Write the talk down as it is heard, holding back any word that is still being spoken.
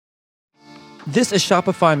This is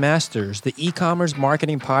Shopify Masters, the e-commerce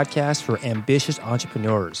marketing podcast for ambitious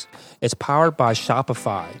entrepreneurs. It's powered by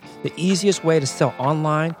Shopify, the easiest way to sell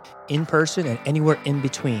online, in person, and anywhere in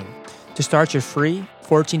between. To start your free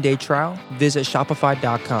 14-day trial, visit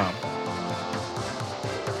shopify.com.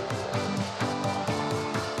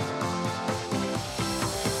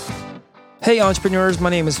 Hey entrepreneurs, my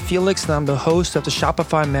name is Felix and I'm the host of the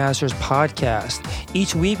Shopify Masters podcast.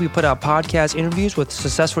 Each week we put out podcast interviews with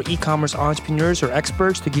successful e-commerce entrepreneurs or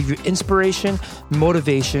experts to give you inspiration,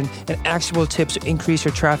 motivation, and actionable tips to increase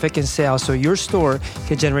your traffic and sales so your store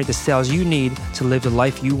can generate the sales you need to live the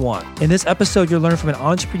life you want. In this episode, you'll learn from an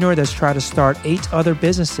entrepreneur that's tried to start 8 other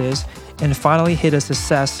businesses and finally hit a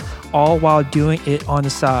success, all while doing it on the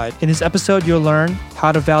side. In this episode, you'll learn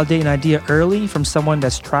how to validate an idea early from someone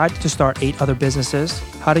that's tried to start 8 other businesses,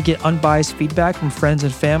 how to get unbiased feedback from friends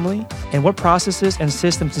and family, and what processes and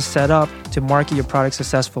systems to set up to market your product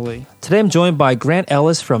successfully. Today, I'm joined by Grant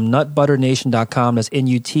Ellis from nutbutternation.com. That's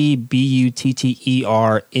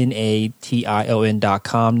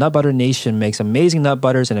NutButterNation.com. Nut Butter Nation makes amazing nut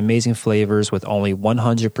butters and amazing flavors with only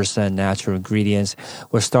 100% natural ingredients.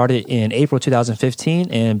 We're started in April 2015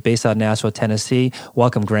 and based out of Nashville, Tennessee.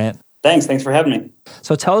 Welcome, Grant. Thanks for having me.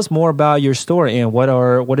 So tell us more about your store and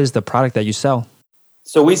what is the product that you sell?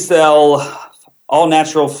 So we sell all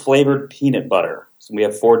natural flavored peanut butter. So we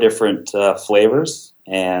have 4 different flavors,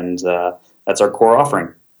 and that's our core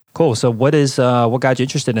offering. Cool. So what got you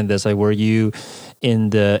interested in this? Like, were you in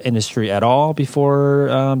the industry at all before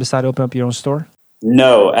decided to open up your own store?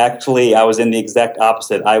 No, actually, I was in the exact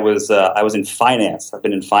opposite. I was in finance. I've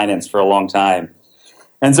been in finance for a long time.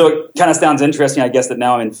 And so it kind of sounds interesting, I guess, that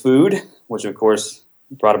now I'm in food, which, of course,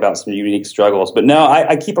 brought about some unique struggles. But no,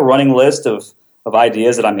 I keep a running list of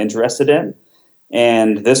ideas that I'm interested in.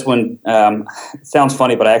 And this one it sounds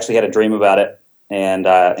funny, but I actually had a dream about it. And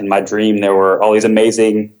in my dream, there were all these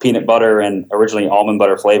amazing peanut butter and originally almond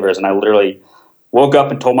butter flavors. And I literally woke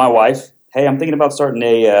up and told my wife, hey, I'm thinking about starting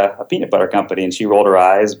a peanut butter company. And she rolled her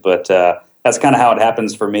eyes. But that's kind of how it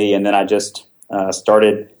happens for me. And then I just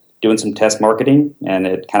started doing some test marketing, and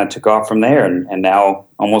it kind of took off from there. And now,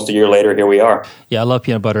 almost a year later, here we are. Yeah, I love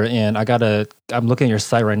peanut butter, and I'm looking at your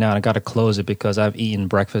site right now, and I got to close it because I've eaten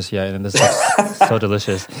breakfast yet, and this is so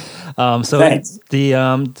delicious. Thanks.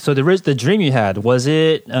 The dream you had, was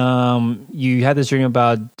it, you had this dream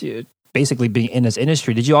about basically being in this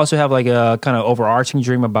industry. Did you also have like a kind of overarching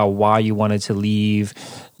dream about why you wanted to leave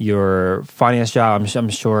your finance job? I'm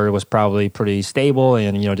sure it was probably pretty stable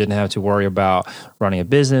and, didn't have to worry about running a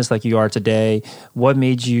business like you are today. What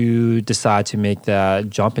made you decide to make that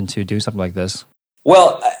jump into do something like this?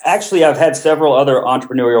 Well, actually, I've had several other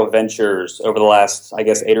entrepreneurial ventures over the last, I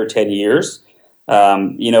guess, 8 or 10 years.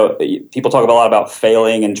 People talk a lot about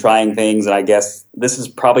failing and trying things, and I guess this is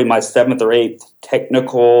probably my 7th or 8th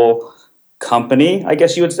technical company, I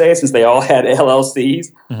guess you would say, since they all had LLCs.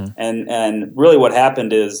 Mm-hmm. And really what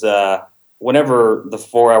happened is whenever the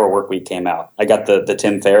 4-hour work week came out, I got the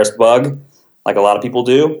Tim Ferriss bug, like a lot of people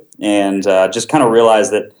do, and just kind of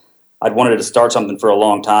realized that I'd wanted to start something for a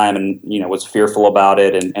long time and, was fearful about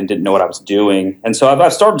it and didn't know what I was doing. And so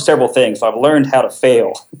I've started several things. So I've learned how to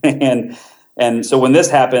fail. and so when this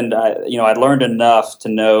happened, I'd learned enough to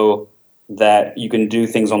know that you can do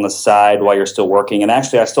things on the side while you're still working. And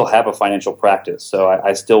actually, I still have a financial practice, so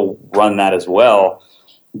I still run that as well.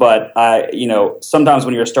 But sometimes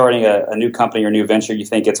when you're starting a new company or new venture, you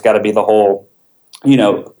think it's got to be the whole,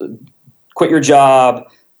 quit your job,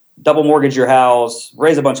 double mortgage your house,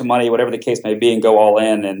 raise a bunch of money, whatever the case may be, and go all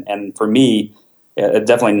in. And for me, it's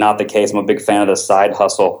definitely not the case. I'm a big fan of the side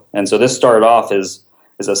hustle. And so this started off as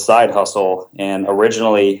a side hustle. And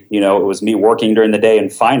originally, it was me working during the day in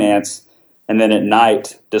finance, and then at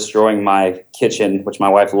night, destroying my kitchen, which my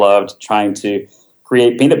wife loved, trying to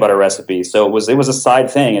create peanut butter recipes. So it was a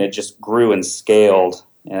side thing, and it just grew and scaled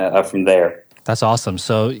from there. That's awesome.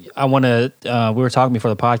 So I want to, we were talking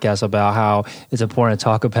before the podcast about how it's important to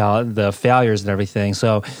talk about the failures and everything.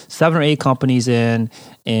 So 7 or 8 companies in,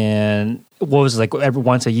 and what was it, like every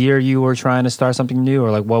once a year you were trying to start something new,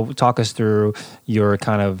 or like talk us through your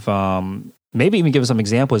kind of, maybe even give us some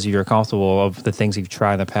examples if you're comfortable of the things you've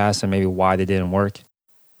tried in the past and maybe why they didn't work.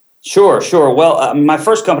 Sure. Well, my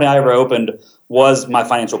first company I ever opened was my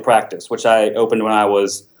financial practice, which I opened when I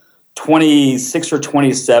was 26 or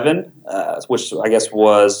 27, which I guess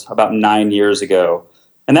was about 9 years ago.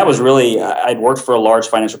 And that was really, I'd worked for a large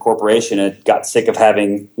financial corporation and got sick of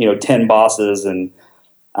having, 10 bosses. And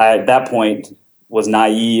I, at that point, was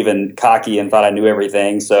naive and cocky and thought I knew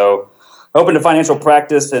everything. So I opened a financial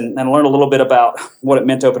practice and learned a little bit about what it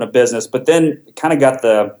meant to open a business, but then kind of got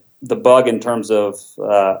the the bug in terms of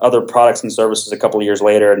other products and services a couple of years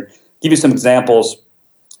later. And give you some examples.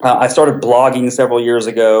 I started blogging several years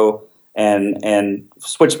ago and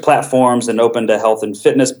switched platforms and opened a health and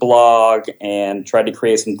fitness blog and tried to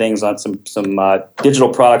create some things on some digital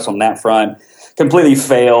products on that front. Completely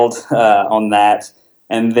failed on that.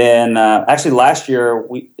 And then actually last year,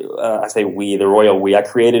 the royal we, I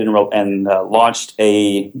created and launched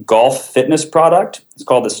a golf fitness product. It's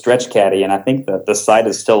called the Stretch Caddy, and I think that the site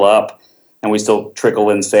is still up and we still trickle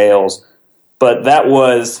in sales. But that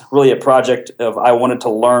was really a project of I wanted to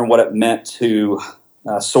learn what it meant to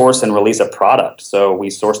source and release a product. So we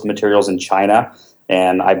sourced the materials in China,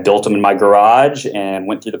 and I built them in my garage and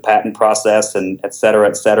went through the patent process and et cetera,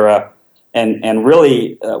 et cetera. And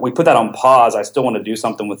really, we put that on pause. I still want to do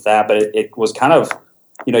something with that, but it was kind of,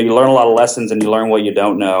 you learn a lot of lessons and you learn what you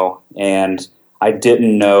don't know. And I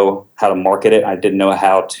didn't know how to market it. I didn't know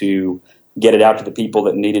how to get it out to the people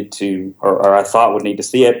that needed to, or I thought would need to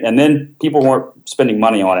see it. And then people weren't spending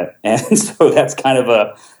money on it. And so that's kind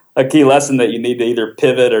of a key lesson that you need to either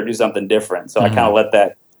pivot or do something different. So I kind of let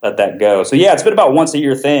that go. So yeah, it's been about once a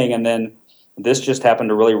year thing. And then this just happened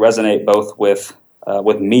to really resonate both with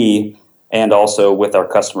me and also with our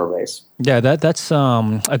customer base. Yeah, that's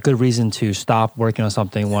a good reason to stop working on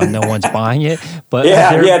something when no one's buying it. But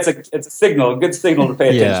it's a signal, a good signal to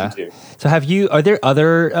pay attention to. So are there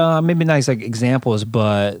other, maybe not like examples,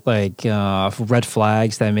 but like red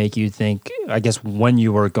flags that make you think, I guess when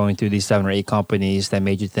you were going through these 7 or 8 companies that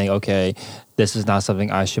made you think, okay, this is not something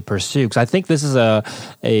I should pursue? Because I think this is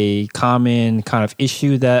a common kind of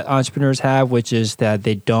issue that entrepreneurs have, which is that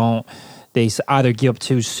they either give up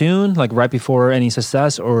too soon, like right before any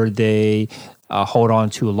success, or they hold on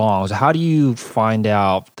too long. So how do you find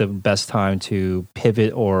out the best time to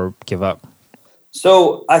pivot or give up?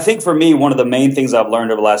 So I think for me, one of the main things I've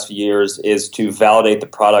learned over the last few years is to validate the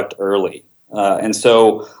product early. And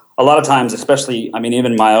so a lot of times, especially, even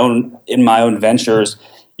in my own ventures,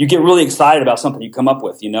 you get really excited about something you come up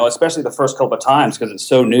with, especially the first couple of times because it's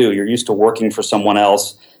so new. You're used to working for someone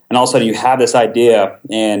else. And all of a sudden you have this idea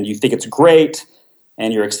and you think it's great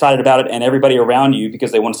and you're excited about it, and everybody around you,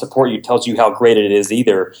 because they want to support you, tells you how great it is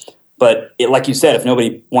either. But like you said, if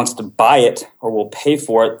nobody wants to buy it or will pay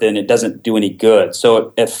for it, then it doesn't do any good.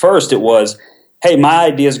 So at first it was, hey, my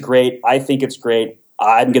idea is great. I think it's great.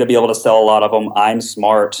 I'm going to be able to sell a lot of them. I'm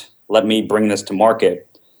smart. Let me bring this to market.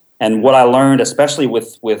 And what I learned, especially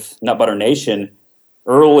with Nut Butter Nation,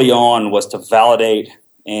 early on was to validate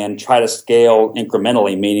and try to scale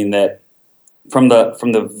incrementally, meaning that from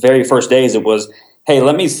the very first days, it was, hey,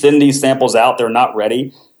 let me send these samples out. They're not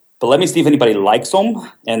ready, but let me see if anybody likes them,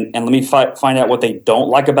 and let me find out what they don't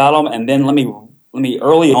like about them, and then let me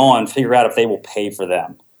early on figure out if they will pay for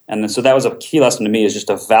them. And so that was a key lesson to me, is just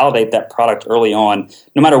to validate that product early on,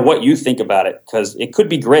 no matter what you think about it, because it could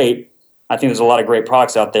be great. I think there's a lot of great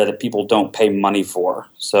products out there that people don't pay money for.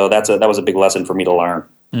 So that was a big lesson for me to learn.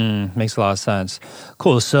 Makes a lot of sense.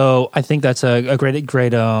 Cool. So I think that's a great,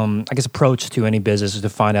 I guess, approach to any business, is to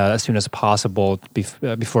find out as soon as possible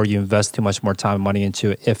before you invest too much more time and money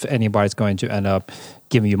into it, if anybody's going to end up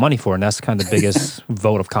giving you money for it. And that's kind of the biggest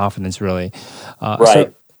vote of confidence, really.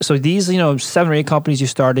 Right. So these, 7 or 8 companies you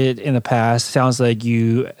started in the past, sounds like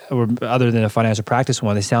you, or other than a financial practice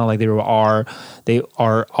one, they sound like they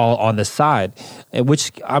are all on the side,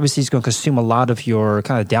 which obviously is going to consume a lot of your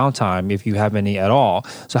kind of downtime if you have any at all.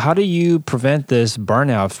 So how do you prevent this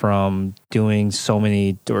burnout from doing so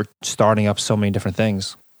many or starting up so many different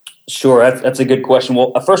things? Sure, that's a good question.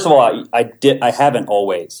 Well, first of all, I haven't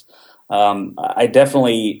always. I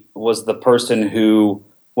definitely was the person who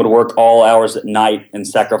would work all hours at night and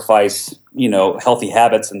sacrifice, healthy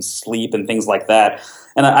habits and sleep and things like that.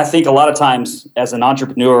 And I think a lot of times as an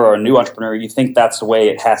entrepreneur or a new entrepreneur, you think that's the way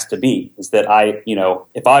it has to be, is that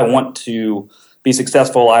if I want to be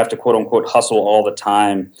successful, I have to quote unquote hustle all the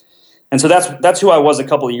time. And so that's who I was a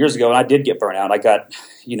couple of years ago. And I did get burnout. I got,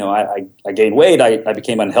 I gained weight. I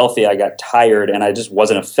became unhealthy. I got tired and I just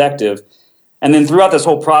wasn't effective. And then throughout this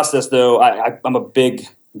whole process, though, I'm a big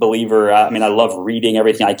believer. I love reading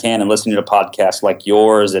everything I can and listening to podcasts like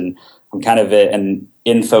yours, and I'm kind of an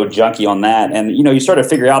info junkie on that. And, you start to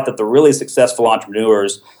figure out that the really successful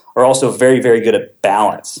entrepreneurs are also very, very good at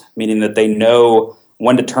balance, meaning that they know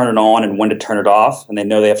when to turn it on and when to turn it off, and they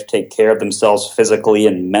know they have to take care of themselves physically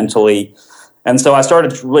and mentally. And so I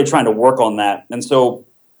started really trying to work on that. And so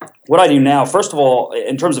what I do now, first of all,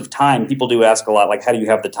 in terms of time, people do ask a lot, like, how do you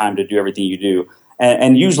have the time to do everything you do?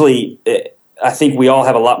 And usually I think we all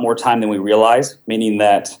have a lot more time than we realize, meaning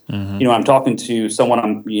that, I'm talking to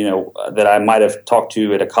someone, that I might have talked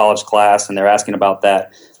to at a college class, and they're asking about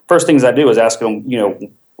that. First things I do is ask them,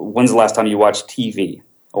 when's the last time you watched TV?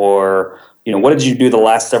 Or, what did you do the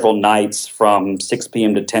last several nights from 6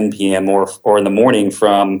 p.m. to 10 p.m. or in the morning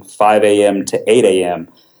from 5 a.m. to 8 a.m.?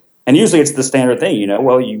 And usually it's the standard thing,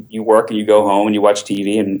 you work and you go home and you watch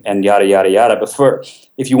TV and yada, yada, yada. But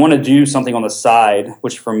if you want to do something on the side,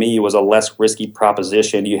 which for me was a less risky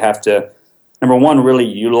proposition, you have to, number one, really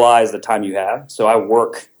utilize the time you have. So I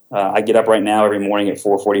work, I get up right now every morning at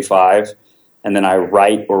 4:45, and then I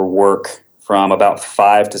write or work from about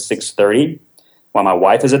 5 to 6:30 while my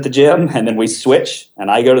wife is at the gym, and then we switch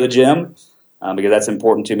and I go to the gym because that's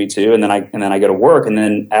important to me too. And then I go to work, and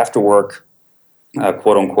then after work,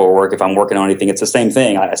 quote unquote work, if I'm working on anything, it's the same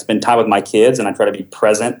thing. I spend time with my kids and I try to be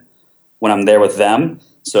present when I'm there with them.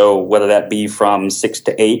 So whether that be from 6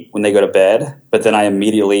 to 8 when they go to bed, but then I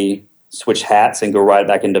immediately switch hats and go right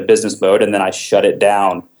back into business mode, and then I shut it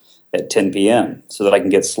down at 10 p.m. so that I can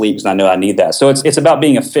get sleep, because I know I need that. So it's about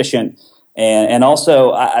being efficient. And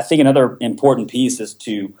also, I think another important piece is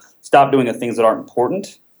to stop doing the things that aren't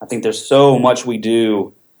important. I think there's so much we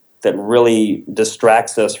do that really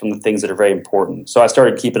distracts us from the things that are very important. So I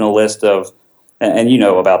started keeping a list of, and you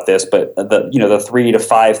know about this, but the 3 to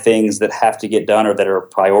 5 things that have to get done or that are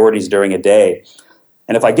priorities during a day.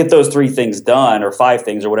 And if I get those 3 things done, or 5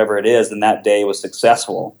 things, or whatever it is, then that day was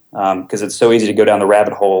successful. Because it's so easy to go down the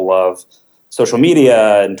rabbit hole of social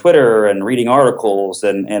media and Twitter and reading articles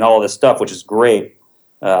and all this stuff, which is great.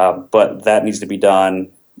 But that needs to be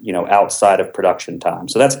done, outside of production time.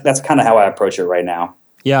 So that's kind of how I approach it right now.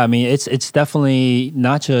 Yeah, I mean, it's definitely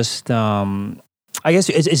not just. I guess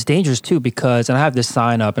it's dangerous too, because, and I have this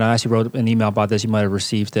sign up, and I actually wrote an email about this. You might have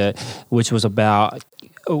received it, which was about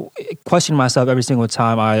questioning myself every single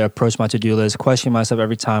time I approach my to-do list, questioning myself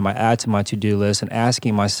every time I add to my to-do list, and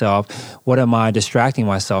asking myself, what am I distracting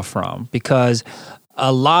myself from? Because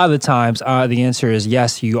a lot of the times the answer is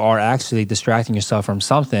yes, you are actually distracting yourself from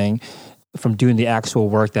something, from doing the actual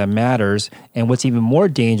work that matters. And what's even more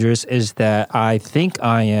dangerous is that I think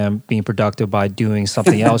I am being productive by doing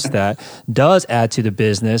something else that does add to the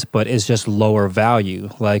business, but is just lower value.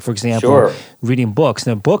 Like, for example, reading books.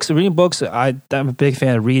 Now, reading books, I'm a big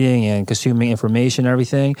fan of reading and consuming information and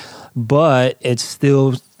everything, but it's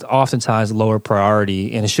still oftentimes lower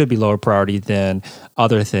priority, and it should be lower priority than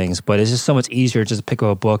other things. But it's just so much easier just to pick up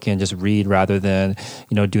a book and just read rather than,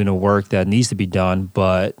 doing the work that needs to be done,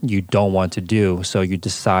 but you don't want to do. So you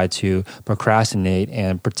decide to procrastinate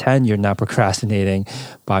and pretend you're not procrastinating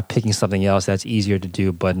by picking something else that's easier to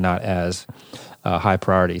do, but not as high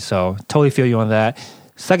priority. So totally feel you on that.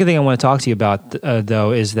 Second thing I want to talk to you about,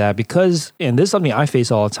 though, is that because, and this is something I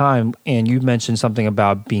face all the time, and you mentioned something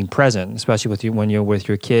about being present, especially when you're with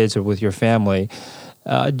your kids or with your family.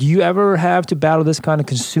 Do you ever have to battle this kind of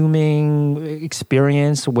consuming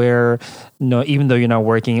experience where, even though you're not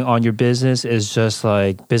working on your business, it's just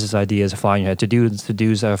like business ideas are flying in your head,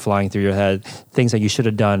 to-dos are flying through your head, things that you should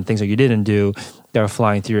have done, things that you didn't do that are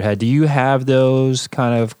flying through your head. Do you have those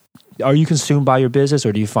kind of, are you consumed by your business,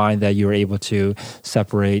 or do you find that you're able to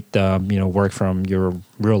separate, work from your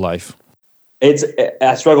real life?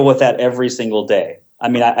 I struggle with that every single day. I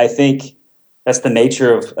mean, I think that's the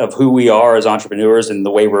nature of who we are as entrepreneurs and the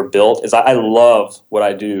way we're built. Is I love what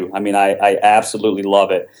I do. I mean, I absolutely love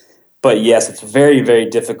it. But yes, it's very, very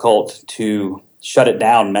difficult to shut it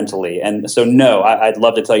down mentally. And so, no, I'd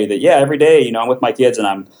love to tell you that, every day, I'm with my kids and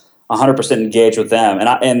I'm 100% engaged with them.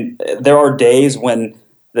 And there are days when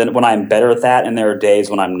I'm better at that, and there are days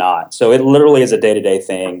when I'm not. So it literally is a day-to-day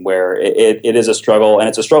thing where it is a struggle, and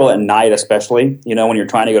it's a struggle at night especially, when you're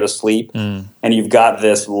trying to go to sleep and you've got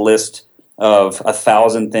this list of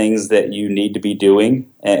 1,000 things that you need to be doing.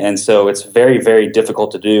 And so it's very, very difficult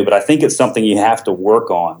to do, but I think it's something you have to work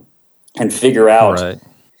on and figure out. Right.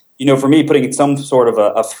 For me, putting some sort of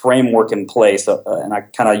a framework in place, and I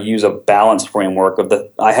kind of use a balanced framework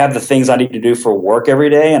I have the things I need to do for work every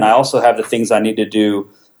day, and I also have the things I need to do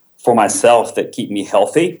for myself that keep me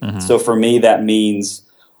healthy. Mm-hmm. So for me, that means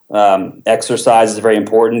exercise is very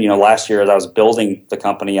important. Last year as I was building the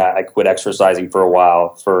company, I quit exercising for a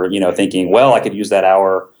while for, thinking, well, I could use that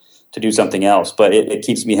hour to do something else. But it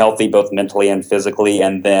keeps me healthy both mentally and physically.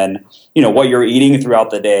 And then, what you're eating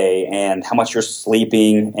throughout the day and how much you're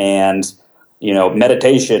sleeping and,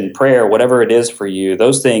 meditation, prayer, whatever it is for you,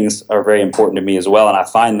 those things are very important to me as well. And I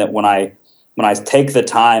find that when I take the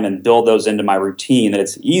time and build those into my routine, that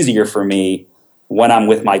it's easier for me when I'm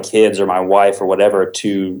with my kids or my wife or whatever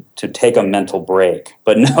to take a mental break.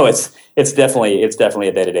 But no, it's definitely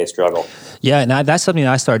a day-to-day struggle. Yeah, and that's something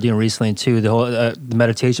I started doing recently too, the whole the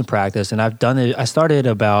meditation practice. And I've done it, I started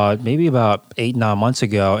about 8-9 months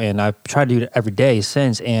ago, and I've tried to do it every day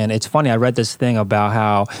since. And it's funny, I read this thing about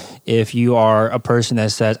how if you are a person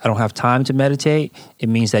that says, I don't have time to meditate, it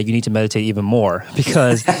means that you need to meditate even more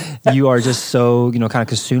because you are just so, kind of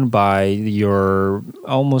consumed by your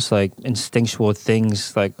almost like instinctual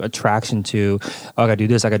things, like attraction to, oh, I gotta do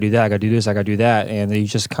this, I gotta do that, I gotta do this, I gotta do that. And you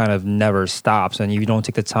just kind of never stops. And you don't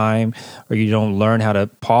take the time or you don't learn how to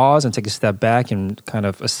pause and take a step back and kind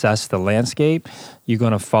of assess the landscape, you're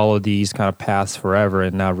going to follow these kind of paths forever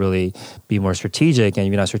and not really be more strategic. And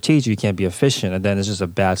if you're not strategic, you can't be efficient. And then it's just a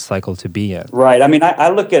bad cycle to be in. Right. I mean, I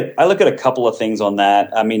look at a couple of things on that.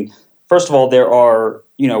 I mean, first of all, there are,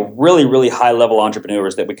 really, really high level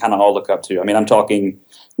entrepreneurs that we kind of all look up to. I mean, I'm talking,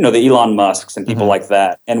 the Elon Musks and people like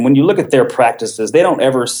that. And when you look at their practices, they don't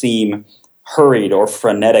ever seem hurried or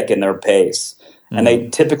frenetic in their pace. And they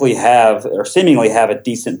typically have, or seemingly have, a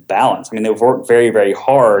decent balance. I mean, they've worked very, very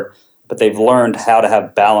hard, but they've learned how to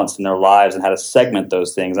have balance in their lives and how to segment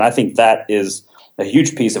those things. And I think that is a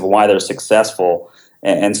huge piece of why they're successful.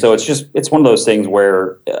 And so it's one of those things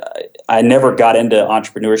where I never got into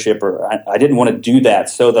entrepreneurship, or I didn't want to do that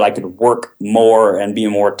so that I could work more and be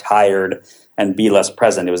more tired and be less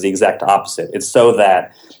present. It was the exact opposite. It's so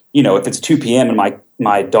that, if it's 2 p.m. and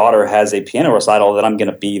my daughter has a piano recital, that I'm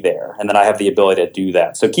going to be there and that I have the ability to do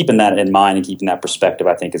that. So keeping that in mind and keeping that perspective,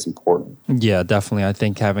 I think, is important. Yeah, definitely. I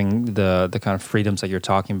think having the kind of freedoms that you're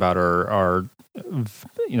talking about are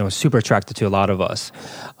super attractive to a lot of us.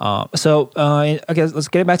 So I guess let's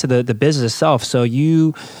get back to the business itself. So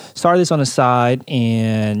you started this on the side,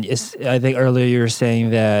 and I think earlier you were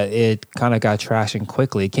saying that it kind of got traction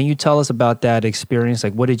quickly. Can you tell us about that experience?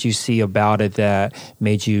 Like, what did you see about it that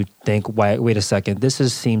made you think, wait a second, this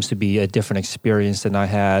seems to be a different experience than I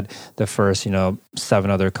had the first, 7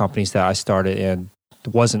 other companies that I started and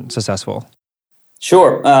wasn't successful?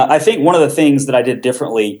 Sure. I think one of the things that I did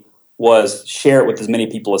differently was share it with as many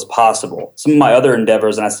people as possible. Some of my other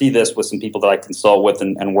endeavors, and I see this with some people that I consult with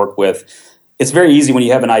and work with, it's very easy when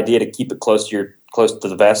you have an idea to keep it close to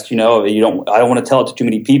the vest. I don't want to tell it to too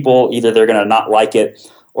many people. Either they're going to not like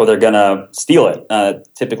it or they're going to steal it,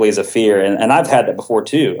 typically is a fear. And I've had that before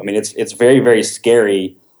too. I mean, it's very, very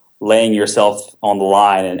scary laying yourself on the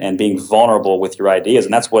line and being vulnerable with your ideas.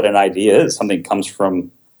 And that's what an idea is, something that comes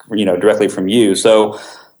from, directly from you. So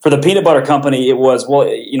for the peanut butter company, it was,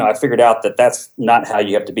 I figured out that that's not how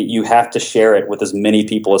you have to be. You have to share it with as many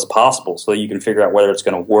people as possible so that you can figure out whether it's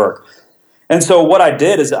going to work. And so what I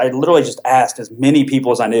did is I literally just asked as many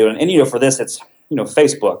people as I knew. And for this, it's,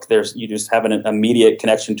 Facebook. You just have an immediate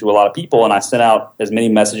connection to a lot of people. And I sent out as many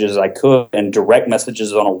messages as I could and direct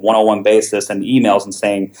messages on a one-on-one basis and emails and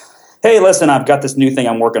saying, hey, listen, I've got this new thing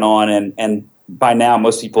I'm working on. And by now,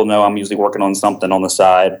 most people know I'm usually working on something on the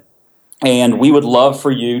side. And we would love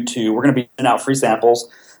for you we're going to be sending out free samples,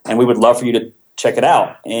 and we would love for you to check it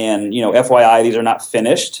out. And, FYI, these are not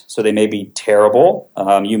finished, so they may be terrible.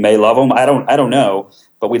 You may love them. I don't know,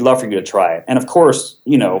 but we'd love for you to try it. And of course,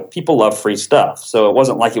 people love free stuff. So it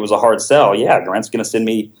wasn't like it was a hard sell. Yeah, Grant's going to send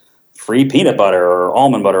me free peanut butter or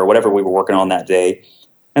almond butter or whatever we were working on that day.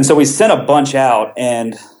 And so we sent a bunch out,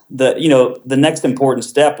 and the next important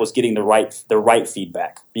step was getting the right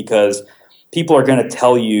feedback, because people are going to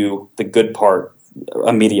tell you the good part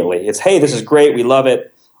immediately. It's, hey, this is great, we love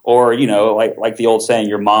it. Or, like the old saying,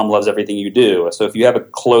 your mom loves everything you do. So if you have a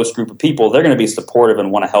close group of people, they're going to be supportive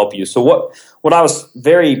and want to help you. So what I was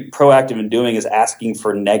very proactive in doing is asking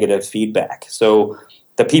for negative feedback. So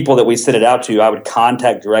the people that we sent it out to, I would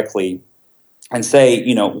contact directly and say,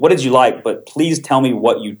 what did you like? But please tell me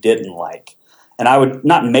what you didn't like. And I would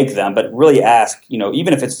not make them, but really ask,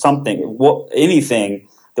 even if it's anything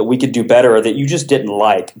that we could do better or that you just didn't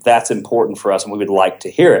like, that's important for us and we would like to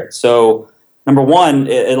hear it. So number one,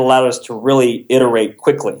 it allowed us to really iterate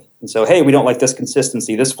quickly. And so, hey, we don't like this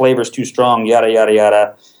consistency. This flavor is too strong, yada, yada,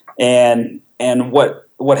 yada. And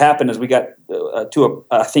what happened is we got to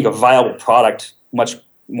a viable product much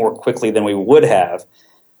more quickly than we would have.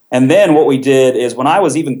 And then what we did is, when I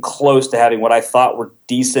was even close to having what I thought were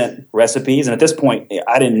decent recipes, and at this point,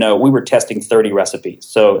 I didn't know, we were testing 30 recipes.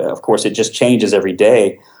 So, of course, it just changes every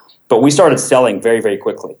day. But we started selling very, very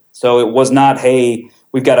quickly. So it was not, hey,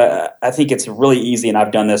 I think it's really easy, and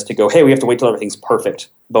I've done this, to go, hey, we have to wait till everything's perfect.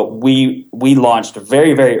 But we launched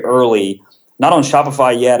very, very early, not on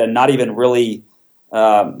Shopify yet, and not even really,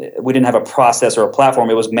 we didn't have a process or a platform.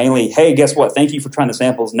 It was mainly, hey, guess what? Thank you for trying the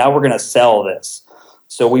samples. Now we're going to sell this.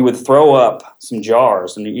 So we would throw up some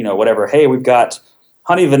jars and, whatever. Hey, we've got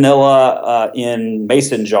honey vanilla in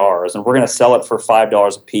mason jars, and we're going to sell it for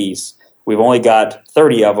 $5 a piece. We've only got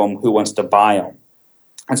 30 of them. Who wants to buy them?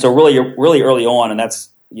 And so really, really early on, and that's,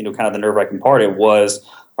 kind of the nerve-wracking part, it was,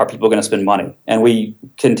 are people going to spend money? And we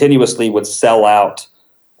continuously would sell out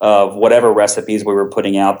of whatever recipes we were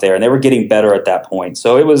putting out there, and they were getting better at that point.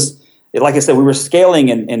 So it was, like I said, we were scaling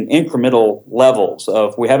in incremental levels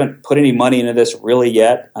of, we haven't put any money into this really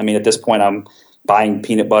yet. I mean, at this point, I'm buying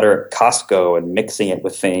peanut butter at Costco and mixing it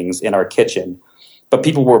with things in our kitchen. But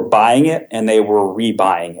people were buying it, and they were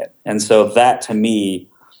rebuying it. And so that, to me,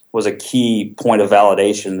 was a key point of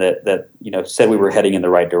validation that said we were heading in the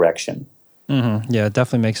right direction. Mm-hmm. Yeah, it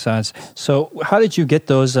definitely makes sense. So how did you get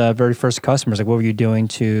those very first customers? Like, what were you doing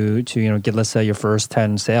to get, let's say, your first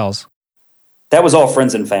 10 sales? That was all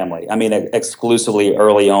friends and family. I mean, exclusively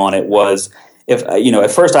early on, it was, if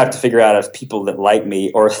at first I have to figure out if people that like me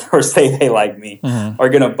or say they like me are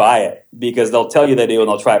going to buy it, because they'll tell you they do and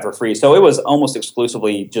they'll try it for free. So it was almost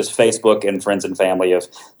exclusively just Facebook and friends and family of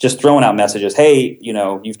just throwing out messages. Hey,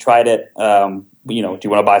 you've tried it. Do you want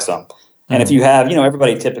to buy some? And if you have,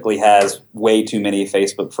 everybody typically has way too many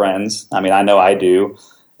Facebook friends. I mean, I know I do.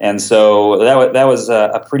 And so that was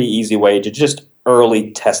a pretty easy way to just early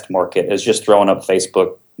test market, is just throwing up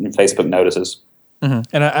Facebook notices.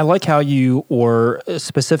 Mm-hmm. And I like how you were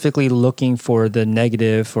specifically looking for the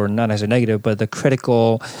negative, or not necessarily negative, but the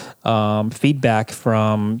critical feedback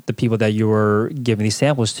from the people that you were giving these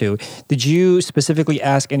samples to. Did you specifically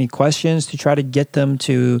ask any questions to try to get them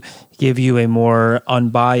to give you a more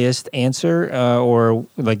unbiased answer, or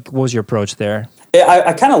like, what was your approach there?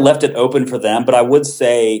 I kind of left it open for them, but I would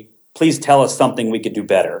say, please tell us something we could do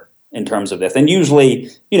better in terms of this. And usually,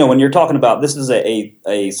 when you're talking about, this is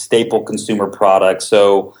a staple consumer product,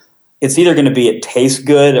 so it's either going to be it tastes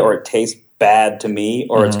good or it tastes bad to me,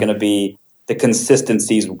 or it's going to be the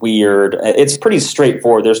consistency's weird. It's pretty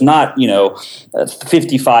straightforward. There's not,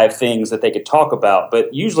 55 things that they could talk about,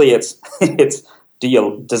 but usually it's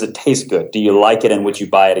does it taste good? Do you like it, and would you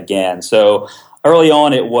buy it again? So early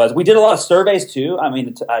on, we did a lot of surveys too. I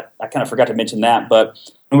mean, I kind of forgot to mention that, but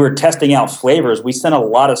when we were testing out flavors, we sent a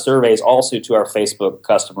lot of surveys also to our Facebook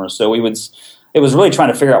customers. So it was really trying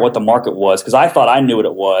to figure out what the market was, because I thought I knew what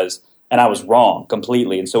it was, and I was wrong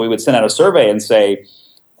completely. And so we would send out a survey and say,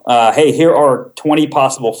 hey, here are 20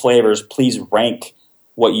 possible flavors. Please rank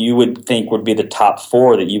what you would think would be the top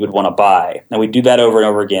 4 that you would want to buy. And we'd do that over and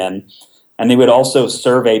over again. And they would also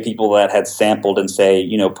survey people that had sampled and say,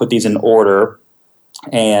 put these in order.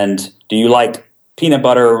 And do you like peanut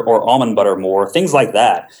butter or almond butter more? Things like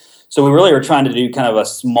that. So we really were trying to do kind of a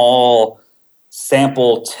small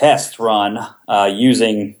sample test run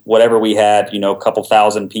using whatever we had, a couple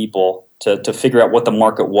thousand people to figure out what the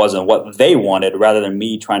market was and what they wanted, rather than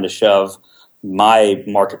me trying to shove my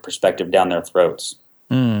market perspective down their throats.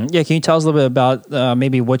 Yeah, can you tell us a little bit about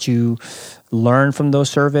maybe what you learned from those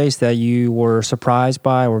surveys that you were surprised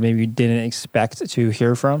by, or maybe you didn't expect to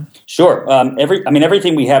hear from? Sure.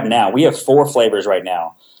 Everything we have now, we have 4 flavors right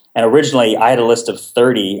now. And originally I had a list of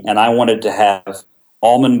 30, and I wanted to have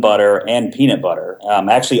almond butter and peanut butter.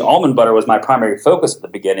 Actually, almond butter was my primary focus at the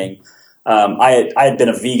beginning. I had been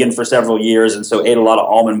a vegan for several years, and so ate a lot of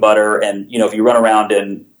almond butter. And, if you run around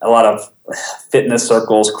in a lot of fitness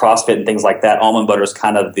circles, CrossFit and things like that, almond butter is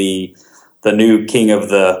kind of the new king of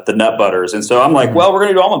the nut butters. And so I'm like, well, we're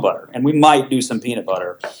going to do almond butter, and we might do some peanut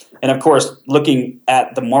butter. And of course, looking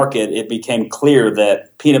at the market, it became clear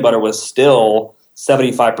that peanut butter was still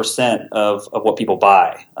 75% of what people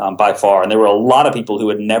buy by far. And there were a lot of people who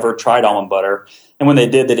had never tried almond butter, and when they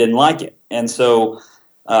did, they didn't like it. And so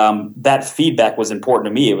that feedback was important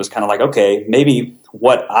to me. It was kind of like, okay, maybe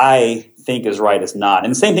what I think is right is not.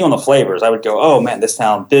 And the same thing on the flavors. I would go, oh man, this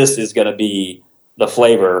is going to be the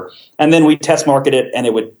flavor. And then we test market it, and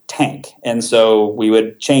it would tank. And so we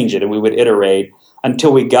would change it, and we would iterate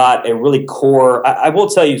until we got a really core. I will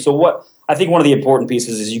tell you, so what I think one of the important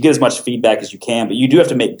pieces is you get as much feedback as you can, but you do have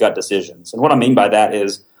to make gut decisions. And what I mean by that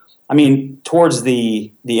is, towards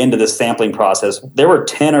the end of the sampling process, there were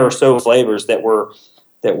 10 or so flavors that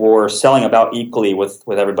were selling about equally with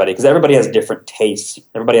everybody, because everybody has different tastes.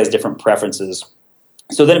 Everybody has different preferences.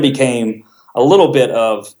 So then it became a little bit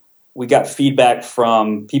of, we got feedback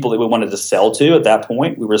from people that we wanted to sell to at that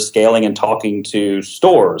point. We were scaling and talking to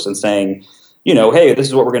stores and saying, hey, this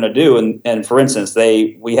is what we're going to do. And for instance,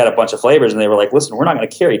 we had a bunch of flavors, and they were like, listen, we're not going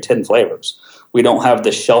to carry 10 flavors. We don't have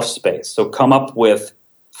the shelf space. So come up with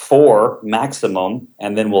 4 maximum,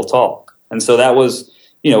 and then we'll talk. And so that was,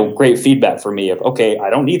 great feedback for me of, okay, I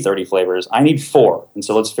don't need 30 flavors. I need 4. And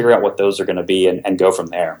so let's figure out what those are going to be and go from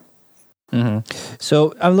there.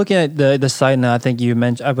 So I'm looking at the site now. I think we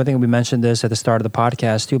mentioned this at the start of the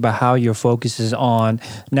podcast too, about how your focus is on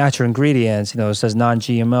natural ingredients. It says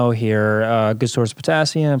non-GMO here, good source of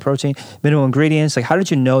potassium, protein, minimal ingredients. Like, how did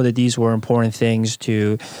you know that these were important things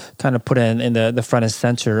to kind of put in the front and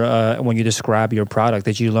center when you describe your product?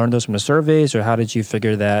 Did you learn those from the surveys, or how did you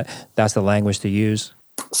figure that that's the language to use?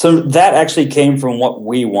 So that actually came from what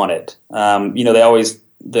we wanted. They always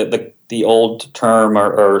the old term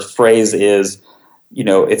or phrase is,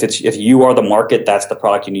 if you are the market, that's the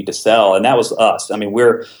product you need to sell, and that was us. I mean,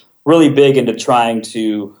 we're really big into trying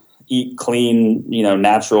to eat clean,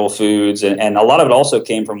 natural foods, and a lot of it also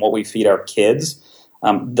came from what we feed our kids.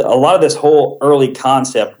 A lot of this whole early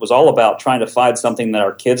concept was all about trying to find something that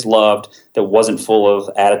our kids loved that wasn't full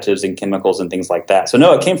of additives and chemicals and things like that. So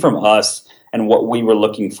no, it came from us and what we were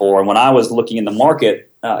looking for. And when I was looking in the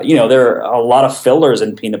market, there are a lot of fillers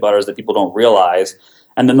in peanut butters that people don't realize.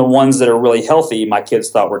 And then the ones that are really healthy, my kids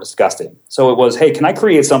thought were disgusting. So it was, hey, can I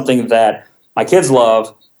create something that my kids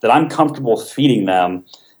love, that I'm comfortable feeding them?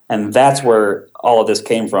 And that's where all of this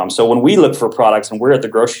came from. So when we look for products and we're at the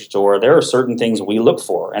grocery store, there are certain things we look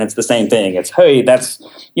for. And it's the same thing. It's, hey, that's,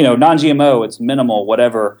 non-GMO, it's minimal,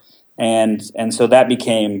 whatever. And so that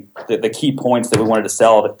became the key points that we wanted to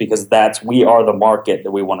sell, because we are the market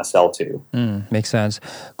that we want to sell to. Makes sense.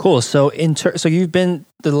 Cool. So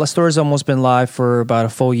the store has almost been live for about a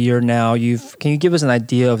full year now. Can you give us an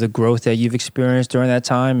idea of the growth that you've experienced during that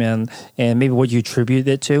time, and maybe what you attribute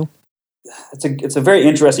it to? It's a very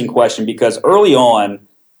interesting question, because early on,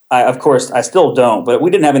 I still don't, but we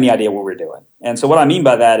didn't have any idea what we were doing. And so what I mean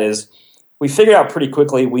by that is, we figured out pretty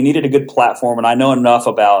quickly we needed a good platform, and I know enough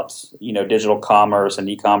about digital commerce and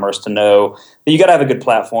e-commerce to know that you got to have a good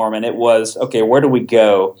platform. And it was, okay, where do we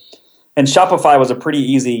go? And Shopify was a pretty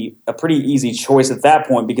easy choice at that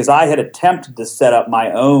point, because I had attempted to set up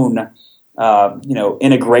my own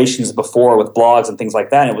integrations before with blogs and things like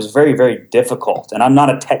that, and it was very, very difficult. And I'm not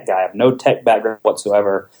a tech guy; I have no tech background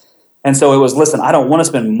whatsoever. And so it was, listen, I don't want to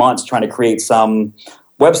spend months trying to create some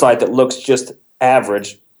website that looks just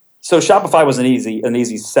average. So Shopify was an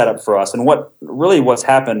easy setup for us. And what's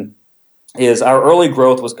happened is our early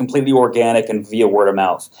growth was completely organic and via word of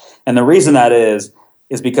mouth. And the reason that is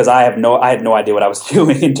because I had no idea what I was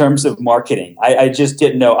doing in terms of marketing. I just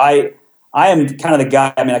didn't know. I am kind of the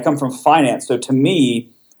guy. I mean, I come from finance. So to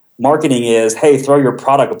me, marketing is, hey, throw your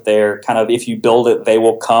product up there, kind of, if you build it, they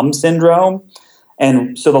will come syndrome.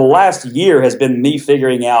 And so the last year has been me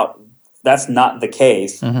figuring out that's not the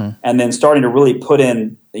case, and then starting to really put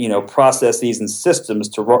in processes and systems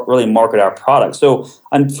to really market our product. So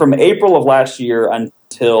from April of last year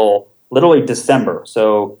until literally December,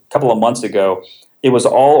 so a couple of months ago, it was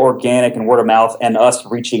all organic and word of mouth, and us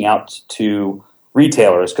reaching out to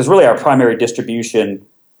retailers, because really our primary distribution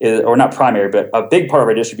is, or not primary, but a big part of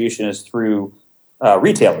our distribution is through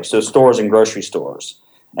retailers, so stores and grocery stores.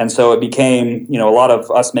 And so it became, a lot of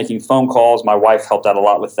us making phone calls. My wife helped out a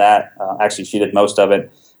lot with that. Actually, she did most of it.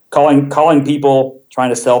 Calling people,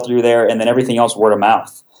 trying to sell through there, and then everything else word of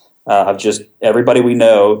mouth of just everybody we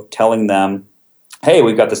know telling them, hey,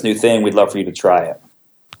 we've got this new thing. We'd love for you to try it.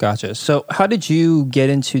 Gotcha. So how did you get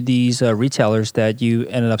into these retailers that you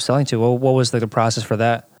ended up selling to? What was the process for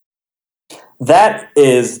that? That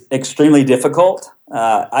is extremely difficult.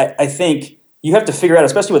 I think you have to figure out,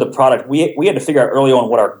 especially with a product, we had to figure out early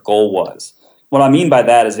on what our goal was. What I mean by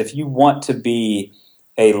that is, if you want to be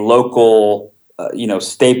a local,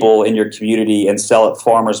 staple in your community and sell at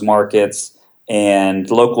farmers markets and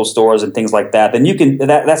local stores and things like that, then you can.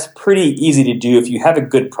 That's pretty easy to do if you have a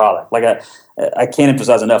good product. Like I can't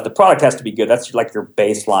emphasize enough, the product has to be good. That's like your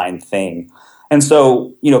baseline thing. And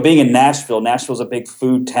so, being in Nashville's a big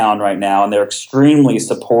food town right now, and they're extremely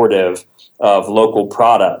supportive of local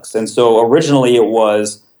products. And so originally it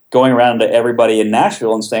was going around to everybody in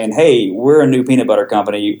Nashville and saying, hey, we're a new peanut butter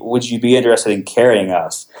company. Would you be interested in carrying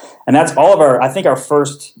us? And that's all of our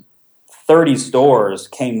first 30 stores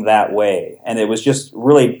came that way. And it was just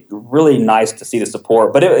really, really nice to see the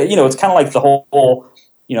support. But, it's kind of like the whole,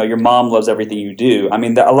 your mom loves everything you do. I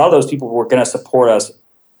mean, a lot of those people were going to support us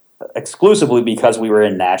exclusively because we were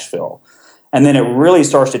in Nashville. And then it really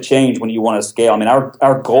starts to change when you want to scale. I mean,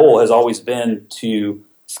 our goal has always been to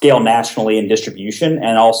scale nationally in distribution,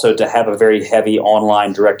 and also to have a very heavy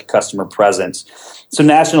online direct customer presence. So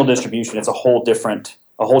national distribution, it's a whole different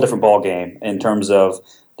ball game in terms of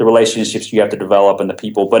the relationships you have to develop and the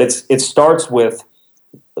people. But it starts with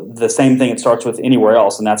the same thing it starts with anywhere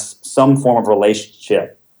else, and that's some form of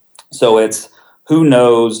relationship. So it's, who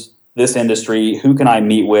knows this industry? Who can I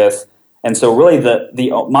meet with? And so really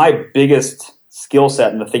my biggest skill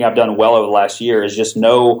set, and the thing I've done well over the last year, is just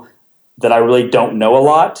know that I really don't know a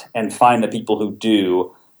lot and find the people who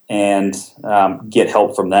do and get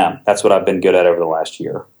help from them. That's what I've been good at over the last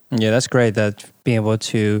year. Yeah, that's great. That being able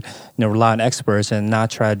to rely on experts and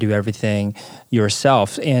not try to do everything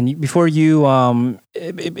yourself. And before you,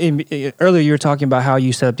 earlier you were talking about how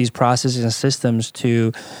you set up these processes and systems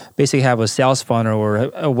to basically have a sales funnel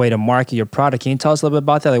or a way to market your product. Can you tell us a little bit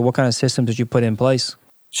about that? Like, what kind of systems did you put in place?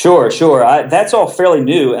 Sure. That's all fairly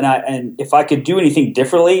new, and if I could do anything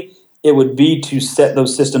differently, it would be to set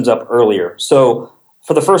those systems up earlier. So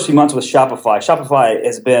for the first few months with Shopify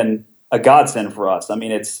has been a godsend for us. I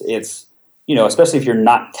mean, it's especially if you're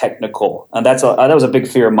not technical, and that was a big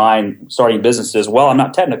fear of mine starting businesses. Well, I'm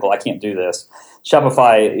not technical, I can't do this.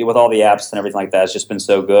 Shopify with all the apps and everything like that has just been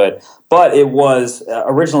so good. But it was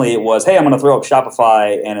originally hey, I'm going to throw up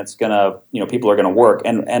Shopify, and it's gonna people are going to work.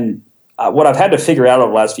 And what I've had to figure out over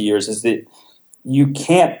the last few years is that you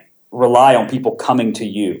can't rely on people coming to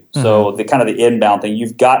you. Mm-hmm. So the kind of the inbound thing,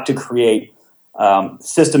 you've got to create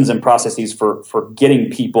systems and processes for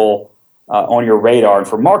getting people on your radar and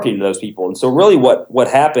for marketing to those people. And so really what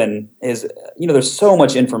happened is, there's so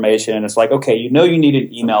much information, and it's like, okay, you need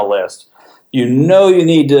an email list. You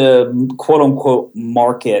need to quote unquote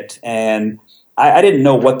market. And I didn't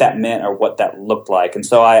know what that meant or what that looked like. And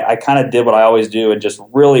so I kind of did what I always do and just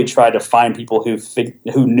really tried to find people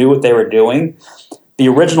who knew what they were doing. The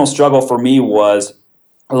original struggle for me was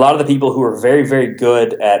a lot of the people who are very, very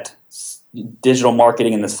good at digital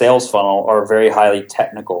marketing and the sales funnel are very highly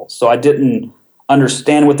technical. So I didn't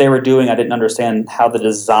understand what they were doing. I didn't understand how the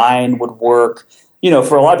design would work.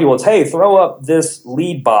 For a lot of people, it's, hey, throw up this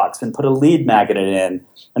lead box and put a lead magnet in.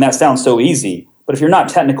 And that sounds so easy. But if you're not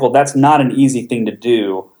technical, that's not an easy thing to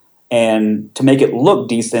do. And to make it look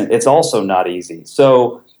decent, it's also not easy.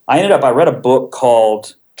 So I read a book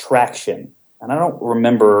called Traction. And I don't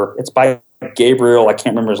remember, it's by Gabriel, I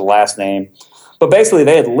can't remember his last name. But basically,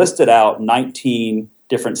 they had listed out 19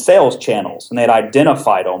 different sales channels, and they had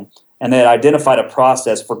identified them, and they had identified a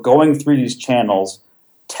process for going through these channels,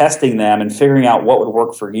 testing them, and figuring out what would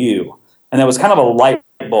work for you. And that was kind of a light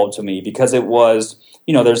bulb to me, because it was,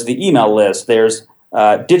 there's the email list, there's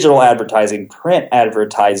digital advertising, print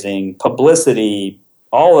advertising, publicity,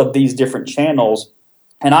 all of these different channels.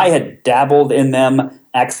 And I had dabbled in them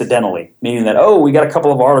accidentally, meaning that, we got a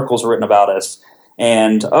couple of articles written about us.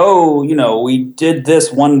 And, we did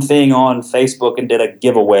this one thing on Facebook and did a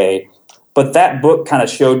giveaway. But that book kind of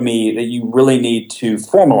showed me that you really need to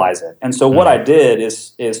formalize it. And so what I did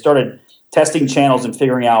is started testing channels and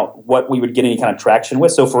figuring out what we would get any kind of traction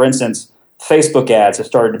with. So, for instance, Facebook ads have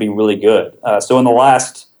started to be really good. So in the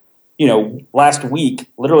last week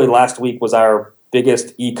was our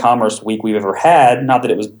biggest e-commerce week we've ever had. Not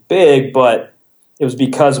that it was big, but it was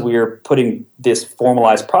because we were putting this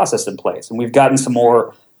formalized process in place. And we've gotten some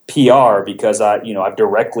more PR because I've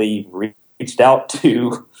directly reached out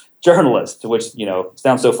to journalists, which,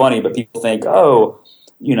 sounds so funny, but people think,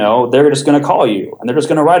 they're just going to call you and they're just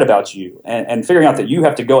going to write about you. And figuring out that you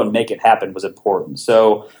have to go and make it happen was important.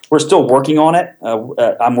 So we're still working on it.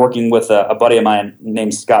 I'm working with a buddy of mine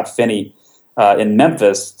named Scott Finney in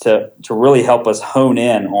Memphis to really help us hone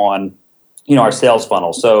in on, our sales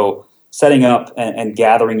funnel. So setting up and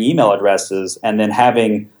gathering email addresses and then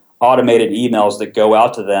having automated emails that go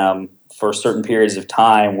out to them for certain periods of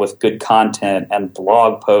time with good content and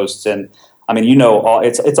blog posts. And I mean,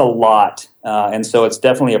 it's a lot. And so it's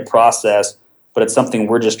definitely a process, but it's something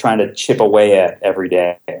we're just trying to chip away at every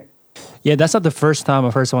day. Yeah, that's not the first time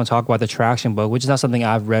I've heard someone talk about the Traction book, which is not something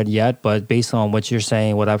I've read yet, but based on what you're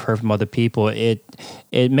saying, what I've heard from other people, it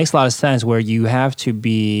makes a lot of sense where you have to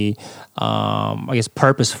be,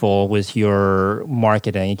 purposeful with your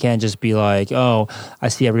marketing. You can't just be like, I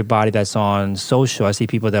see everybody that's on social, I see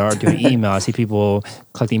people that are doing email, I see people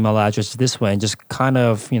collect email addresses this way, and just kind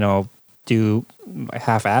of, do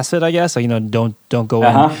half-ass it, I guess. So, don't go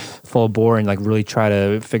in full bore and really try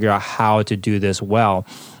to figure out how to do this well.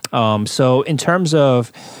 So in terms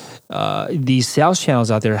of these sales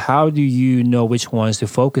channels out there, how do you know which ones to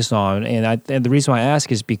focus on? And the reason why I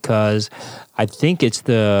ask is because I think it's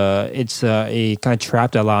a kind of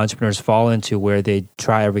trap that a lot of entrepreneurs fall into where they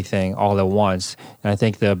try everything all at once. And I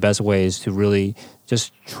think the best way is to really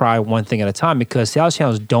just try one thing at a time, because sales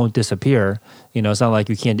channels don't disappear. It's not like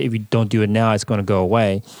if you don't do it now, it's going to go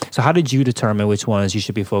away. So how did you determine which ones you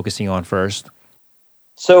should be focusing on first?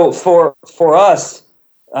 So for us,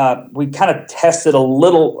 we kind of tested a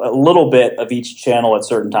little bit of each channel at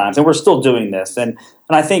certain times, and we're still doing this. And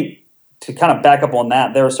I think to kind of back up on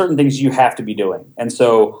that, there are certain things you have to be doing. And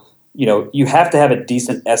so, you have to have a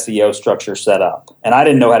decent SEO structure set up. And I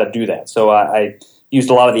didn't know how to do that. So I used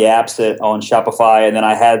a lot of the apps on Shopify, and then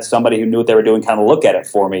I had somebody who knew what they were doing kind of look at it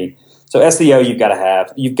for me. So SEO, you've got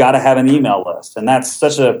to have an email list, and that's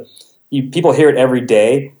people hear it every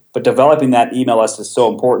day, but developing that email list is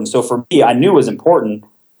so important. So for me, I knew it was important,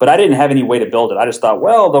 but I didn't have any way to build it. I just thought,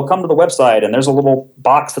 well, they'll come to the website, and there's a little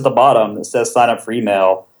box at the bottom that says sign up for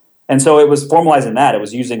email. And so it was formalizing that. It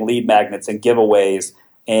was using lead magnets and giveaways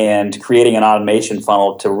and creating an automation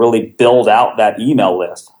funnel to really build out that email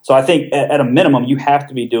list. So I think at a minimum, you have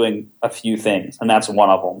to be doing a few things, and that's one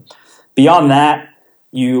of them. Beyond that,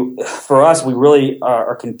 for us, we really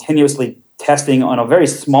are continuously testing on a very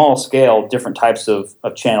small scale different types of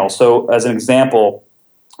channels. So as an example,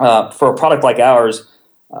 for a product like ours,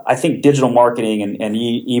 I think digital marketing and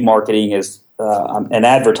e-marketing and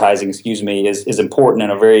advertising, is important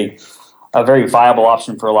and a very viable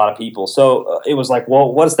option for a lot of people. So it was like,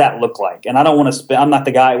 well, what does that look like? And I don't want to spend. I'm not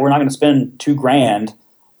the guy. We're not going to spend $2,000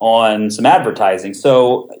 on some advertising.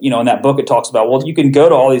 So in that book, it talks about, well, you can go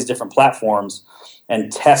to all these different platforms and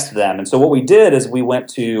test them. And so what we did is we went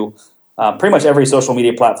to pretty much every social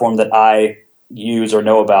media platform that I use or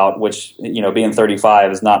know about, which, being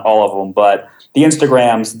 35 is not all of them, but the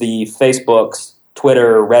Instagrams, the Facebooks,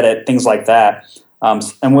 Twitter, Reddit, things like that.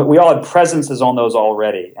 And we all had presences on those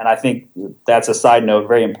already. And I think that's a side note,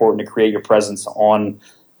 very important to create your presence on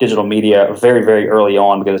digital media very, very early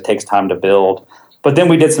on because it takes time to build. But then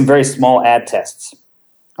we did some very small ad tests.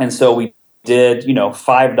 And so we did,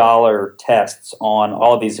 $5 tests on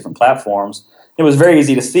all of these different platforms. It was very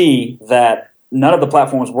easy to see that none of the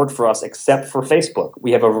platforms worked for us except for Facebook.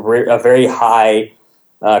 We have a very high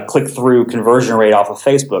click-through conversion rate off of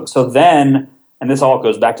Facebook. So then, and this all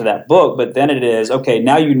goes back to that book, but then it is, okay,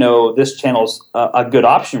 now this channel's a good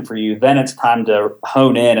option for you. Then it's time to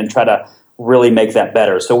hone in and try to really make that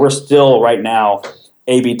better. So we're still right now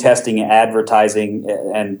A/B testing advertising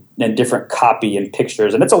and different copy and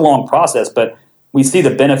pictures. And it's a long process, but we see the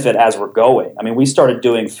benefit as we're going. I mean, we started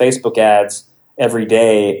doing Facebook ads every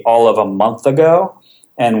day all of a month ago,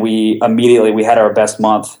 and we had our best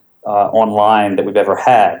month online that we've ever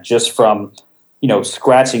had just from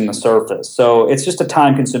scratching the surface. So it's just a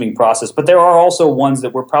time-consuming process. But there are also ones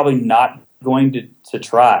that we're probably not going to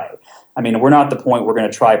try. I mean, we're not at the point we're going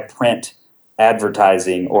to try print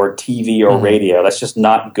advertising or TV or radio. That's just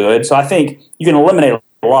not good. So I think you can eliminate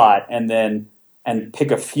a lot and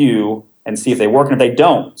pick a few and see if they work. And if they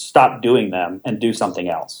don't, stop doing them and do something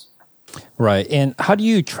else. Right. And how do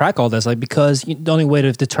you track all this? Because the only way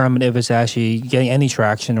to determine if it's actually getting any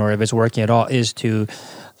traction or if it's working at all is to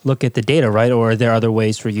look at the data, right? Or are there other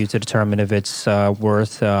ways for you to determine if it's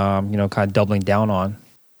worth, kind of doubling down on?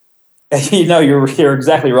 You're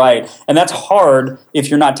exactly right. And that's hard if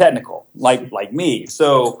you're not technical, like me.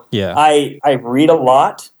 So yeah. I read a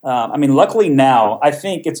lot. Luckily now, I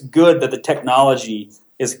think it's good that the technology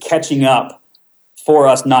is catching up for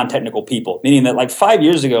us non-technical people, meaning that like 5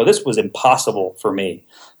 years ago, this was impossible for me.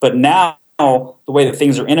 But now the way that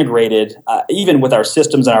things are integrated, even with our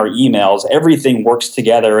systems and our emails, everything works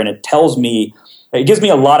together and it gives me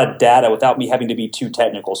a lot of data without me having to be too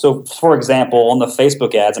technical. So for example, on the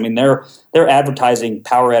Facebook ads, their advertising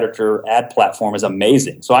Power Editor ad platform is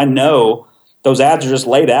amazing. So I know those ads are just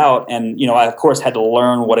laid out and, I of course had to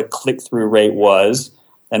learn what a click-through rate was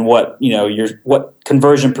and what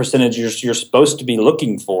conversion percentage you're supposed to be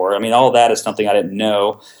looking for. All of that is something I didn't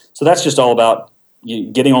know. So that's just all about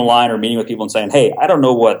getting online or meeting with people and saying, hey, I don't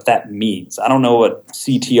know what that means. I don't know what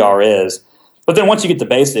CTR is. But then once you get the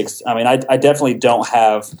basics, I definitely don't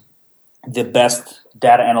have the best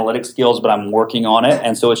data analytics skills, but I'm working on it.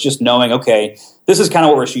 And so it's just knowing, okay, this is kind of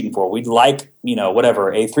what we're shooting for. We'd like, a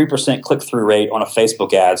 3% click-through rate on a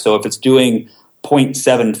Facebook ad. So if it's doing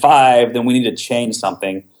 0.75, then we need to change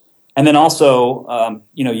something. And then also,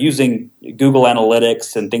 using Google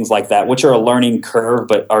Analytics and things like that, which are a learning curve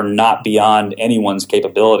but are not beyond anyone's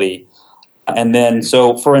capability. And then,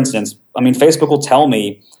 so for instance, Facebook will tell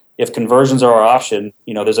me if conversions are our option.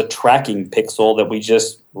 There's a tracking pixel that we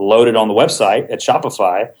just loaded on the website at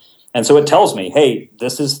Shopify. And so it tells me, hey,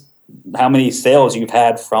 this is how many sales you've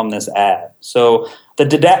had from this ad. So the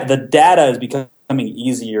data is becoming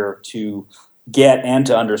easier to get and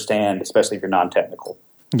to understand, especially if you're non-technical.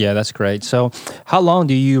 Yeah, that's great. So how long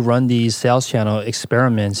do you run these sales channel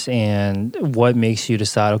experiments and what makes you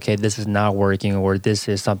decide, okay, this is not working or this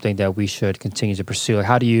is something that we should continue to pursue?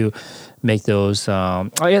 How do you make those, how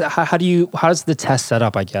does the test set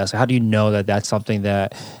up, I guess? How do you know that that's something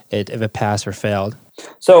that if it passed or failed?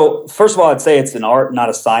 So first of all, I'd say it's an art, not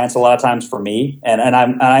a science a lot of times for me. And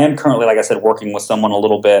I am currently, like I said, working with someone a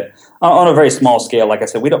little bit on a very small scale. Like I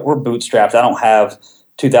said, we're bootstrapped. I don't have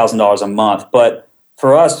 $2,000 a month. But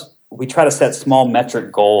for us, we try to set small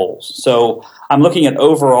metric goals. So I'm looking at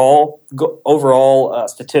overall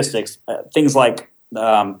statistics, things like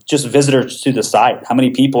just visitors to the site. How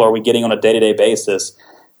many people are we getting on a day-to-day basis?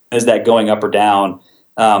 Is that going up or down?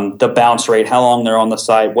 The bounce rate, how long they're on the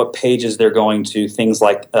site, what pages they're going to, things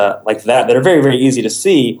like that are very, very easy to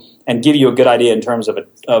see and give you a good idea in terms of an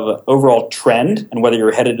overall trend and whether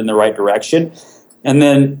you're headed in the right direction. And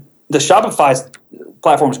then the Shopify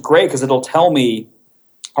platform is great because it'll tell me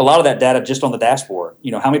a lot of that data just on the dashboard.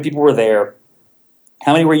 How many people were there,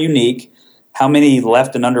 how many were unique, how many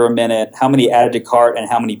left in under a minute, how many added to cart, and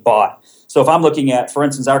how many bought. So if I'm looking at, for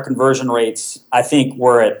instance, our conversion rates, I think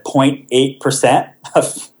we're at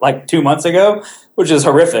 0.8% like 2 months ago, which is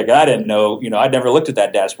horrific. I didn't know, I'd never looked at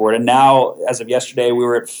that dashboard. And now, as of yesterday, we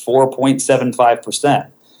were at 4.75%.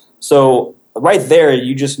 So right there,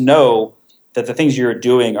 you just know that the things you're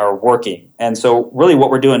doing are working. And so really what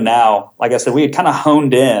we're doing now, like I said, we had kind of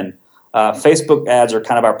honed in. Facebook ads are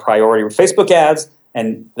kind of our priority. Facebook ads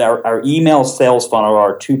and our email sales funnel are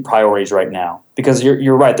our two priorities right now. Because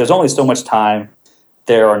you're right, there's only so much time.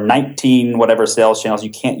 There are 19 whatever sales channels. You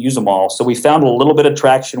can't use them all. So we found a little bit of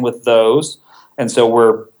traction with those. And so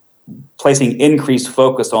we're placing increased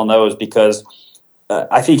focus on those because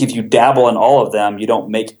I think if you dabble in all of them, you don't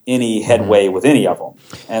make any headway with any of them.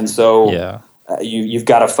 And so you've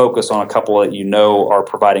got to focus on a couple that are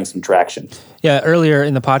providing some traction. Yeah, earlier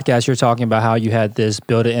in the podcast, you were talking about how you had this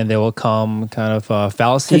build it and they will come kind of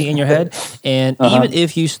fallacy in your head. And even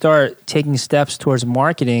if you start taking steps towards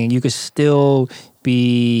marketing, you could still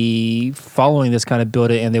be following this kind of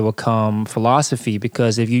build it and they will come philosophy.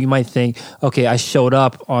 Because if you might think, okay, I showed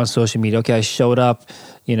up on social media. Okay, I showed up,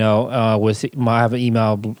 I have an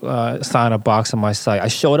email sign up box on my site. I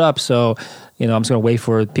showed up, so I'm just going to wait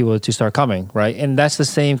for people to start coming, right? And that's the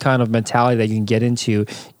same kind of mentality that you can get into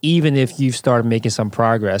even if you've started making some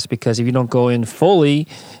progress. Because if you don't go in fully,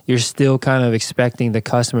 you're still kind of expecting the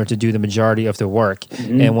customer to do the majority of the work.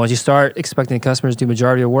 Mm-hmm. And once you start expecting the customers to do the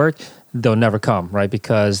majority of the work, they'll never come, right?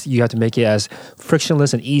 Because you have to make it as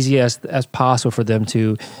frictionless and easy as possible for them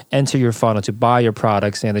to enter your funnel, to buy your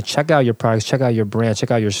products, and to check out your products, check out your brand,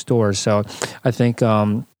 check out your stores. So I think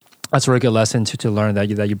that's a really good lesson to learn that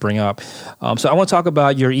you bring up. So I want to talk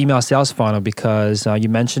about your email sales funnel because you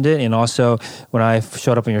mentioned it, and also when I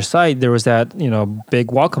showed up on your site, there was that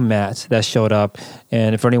big welcome mat that showed up.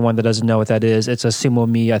 And for anyone that doesn't know what that is, it's a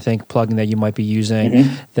SumoMe, I think, plugin that you might be using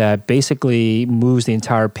that basically moves the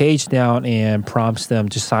entire page down and prompts them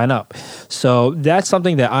to sign up. So that's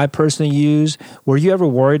something that I personally use. Were you ever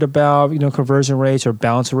worried about conversion rates or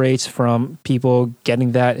bounce rates from people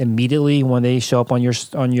getting that immediately when they show up on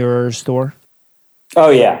your store? Oh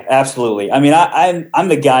yeah, absolutely. I mean, I'm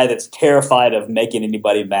the guy that's terrified of making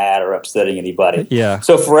anybody mad or upsetting anybody. Yeah.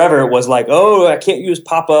 So forever it was like, oh, I can't use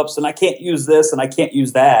pop-ups and I can't use this and I can't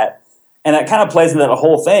use that, and that kind of plays into that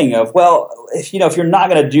whole thing of, well, if you're not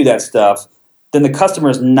going to do that stuff, then the customer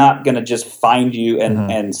is not going to just find you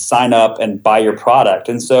and sign up and buy your product.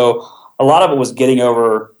 And so a lot of it was getting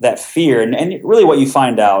over that fear. And really, what you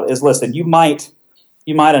find out is, listen, you might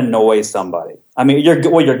annoy somebody. I mean, you're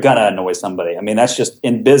gonna annoy somebody. I mean, that's just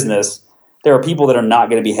in business. There are people that are not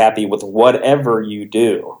going to be happy with whatever you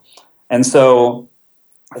do. And so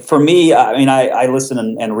for me, I mean, I listen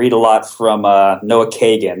and read a lot from Noah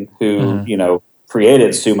Kagan, who,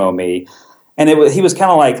 created SumoMe. And he was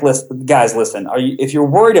kind of like, guys, listen, if you're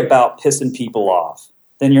worried about pissing people off,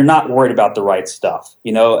 then you're not worried about the right stuff,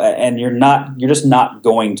 and you're just not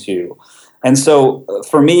going to. And so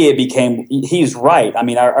for me, it became, he's right. I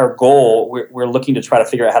mean, our goal, we're looking to try to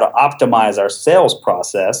figure out how to optimize our sales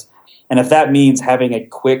process. And if that means having a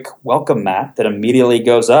quick welcome mat that immediately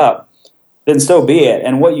goes up, then so be it.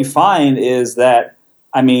 And what you find is that,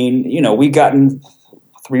 I mean, we've gotten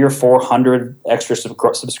 300 or 400 extra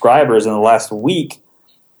subscribers in the last week,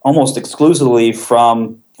 almost exclusively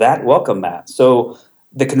from that welcome mat. So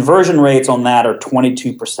the conversion rates on that are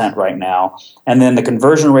 22% right now. And then the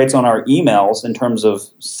conversion rates on our emails in terms of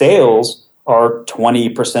sales are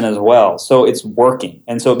 20% as well. So it's working.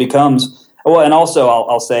 And so it becomes, well, and also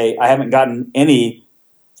I'll say I haven't gotten any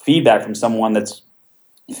feedback from someone that's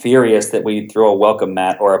furious that we throw a welcome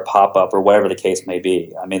mat or a pop-up or whatever the case may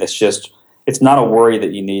be. I mean, it's not a worry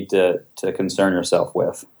that you need to concern yourself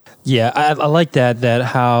with. Yeah, I like that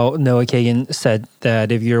how Noah Kagan said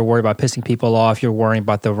that if you're worried about pissing people off, you're worrying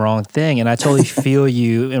about the wrong thing. And I totally feel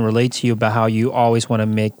you and relate to you about how you always want to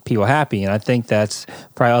make people happy. And I think that's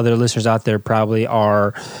probably other listeners out there probably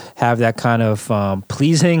have that kind of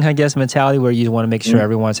pleasing, I guess, mentality where you want to make sure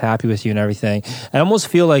everyone's happy with you and everything. I almost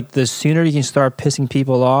feel like the sooner you can start pissing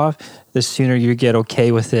people off, the sooner you get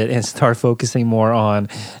okay with it and start focusing more on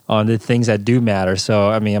the things that do matter. So,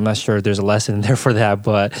 I mean, I'm not sure if there's a lesson there for that,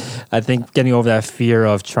 but I think getting over that fear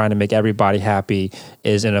of trying to make everybody happy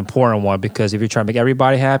is an important one, because if you're trying to make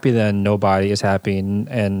everybody happy, then nobody is happy,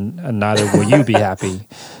 and neither will you be happy.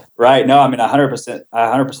 Right. No, I mean, 100%, I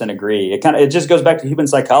 100% agree. It just goes back to human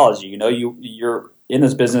psychology. You know, you're in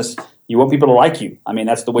this business, you want people to like you. I mean,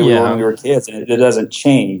 that's the way we were when we were kids, and it doesn't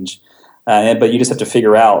change. But you just have to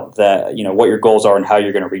figure out that, you know, what your goals are and how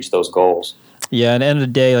you're going to reach those goals. Yeah, at the end of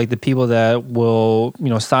the day, like the people that will, you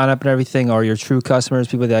know, sign up and everything are your true customers.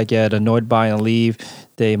 People that get annoyed by and leave,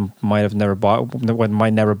 they might never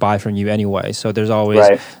buy from you anyway. So there's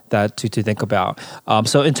always that to think about.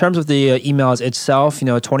 So in terms of the emails itself, you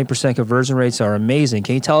know, 20% conversion rates are amazing.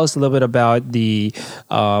 Can you tell us a little bit about the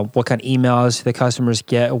what kind of emails the customers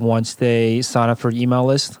get once they sign up for the email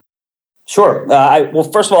list? Sure. Well,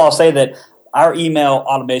 first of all, I'll say that our email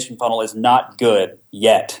automation funnel is not good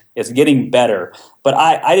yet. It's getting better. But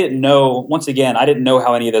I didn't know, once again, I didn't know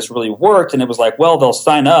how any of this really worked. And it was like, well, they'll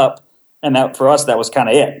sign up. And that for us, that was kind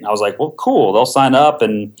of it. And I was like, well, cool. They'll sign up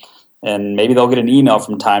and maybe they'll get an email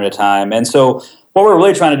from time to time. And so what we're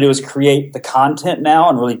really trying to do is create the content now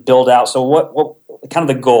and really build out. So what kind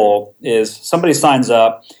of the goal is somebody signs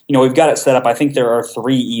up, you know, we've got it set up. I think there are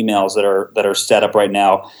 3 emails that are set up right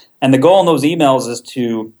now. And the goal in those emails is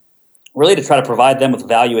to really to try to provide them with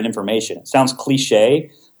value and information. It sounds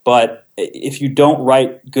cliche, but if you don't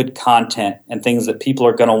write good content and things that people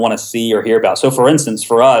are going to want to see or hear about. So for instance,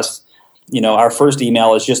 for us, you know, our first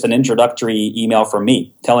email is just an introductory email from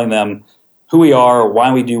me telling them who we are,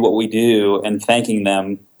 why we do what we do, and thanking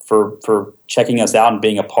them for checking us out and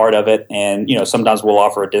being a part of it. And, you know, sometimes we'll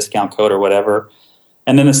offer a discount code or whatever.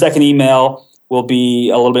 And then the second email will be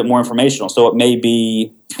a little bit more informational. So it may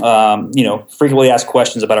be, you know, frequently asked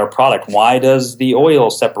questions about our product. Why does the oil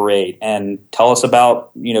separate? And tell us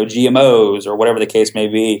about, you know, GMOs or whatever the case may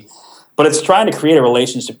be. But it's trying to create a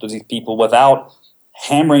relationship with these people without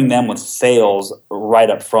hammering them with sales right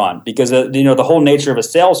up front. Because, you know, the whole nature of a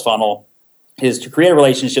sales funnel is to create a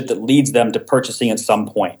relationship that leads them to purchasing at some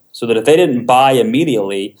point. So that if they didn't buy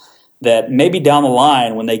immediately, that maybe down the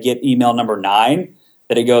line when they get email number 9,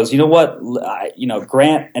 that it goes, you know what, you know,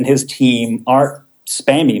 Grant and his team aren't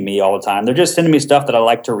spamming me all the time. They're just sending me stuff that I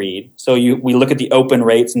like to read. So we look at the open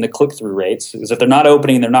rates and the click-through rates. Because if they're not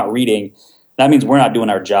opening and they're not reading, that means we're not doing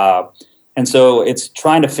our job. And so it's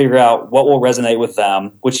trying to figure out what will resonate with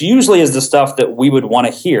them, which usually is the stuff that we would want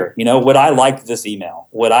to hear. You know, would I like this email?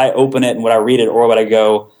 Would I open it and would I read it? Or would I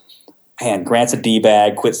go, man, Grant's a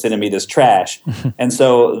D-bag, quit sending me this trash. And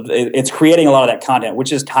so it's creating a lot of that content,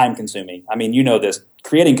 which is time consuming. I mean, you know this,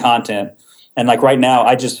 creating content. And like right now,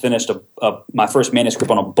 I just finished my first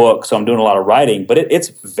manuscript on a book, so I'm doing a lot of writing, but it's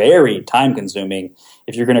very time consuming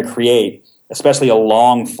if you're going to create, especially a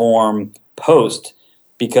long form post,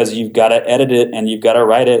 because you've got to edit it and you've got to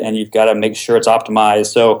write it and you've got to make sure it's optimized.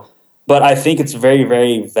 So, but I think it's very,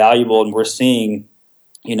 very valuable, and we're seeing,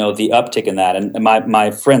 you know, the uptick in that. And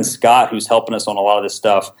my friend Scott, who's helping us on a lot of this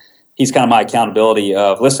stuff, he's kind of my accountability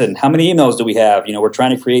of, listen, how many emails do we have? You know, we're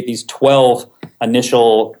trying to create these 12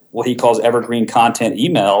 initial, what he calls evergreen content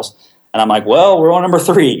emails. And I'm like, well, we're on number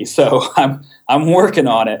 3. So I'm working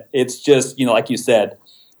on it. It's just, you know, like you said,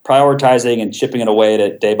 prioritizing and chipping it away at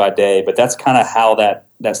it day by day. But that's kind of how that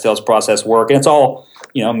sales process works. And it's all,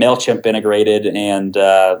 you know, MailChimp integrated and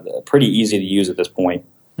pretty easy to use at this point.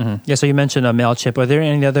 Mm-hmm. Yeah, so you mentioned MailChimp. Are there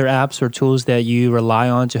any other apps or tools that you rely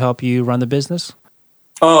on to help you run the business?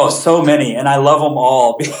 Oh, so many, and I love them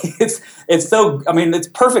all. It's so, I mean, it's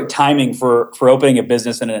perfect timing for opening a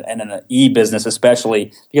business and an e-business,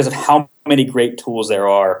 especially because of how many great tools there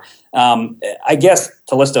are. I guess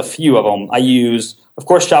to list a few of them, I use, of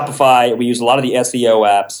course, Shopify. We use a lot of the SEO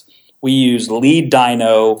apps. We use Lead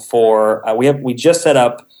Dino for, we just set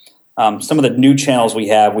up some of the new channels we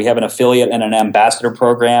have. We have an affiliate and an ambassador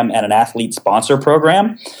program and an athlete sponsor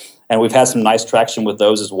program. And we've had some nice traction with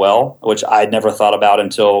those as well, which I'd never thought about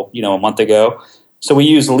until, you know, a month ago. So we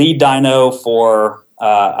use Lead Dino for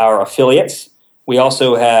our affiliates. We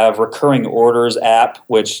also have Recurring Orders app,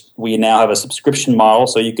 which we now have a subscription model,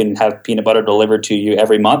 so you can have peanut butter delivered to you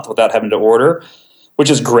every month without having to order, which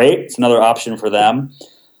is great. It's another option for them.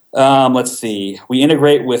 Let's see. We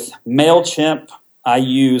integrate with MailChimp.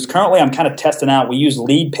 Currently I'm kind of testing out, we use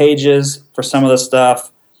Lead Pages for some of the stuff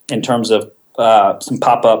in terms of some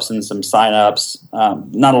pop-ups and some sign-ups.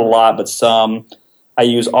 Not a lot, but some. I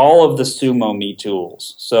use all of the SumoMe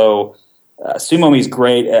tools. So SumoMe is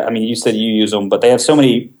great. I mean, you said you use them, but they have so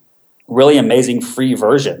many really amazing free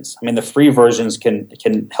versions. I mean, the free versions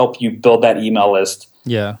can help you build that email list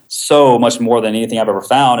Yeah. So much more than anything I've ever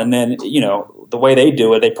found. And then, the way they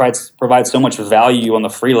do it, they provide so much value on the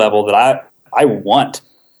free level that I want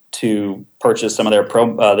to purchase some of their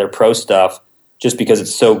pro stuff just because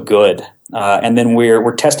it's so good. And then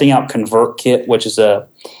we're testing out ConvertKit, which is a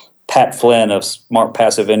Pat Flynn of Smart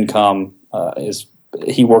Passive Income.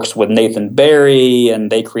 He works with Nathan Barry, and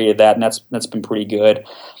they created that, and that's been pretty good.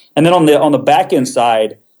 And then on the back end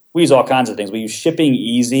side, we use all kinds of things. We use Shipping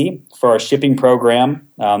Easy for our shipping program.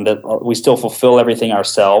 That we still fulfill everything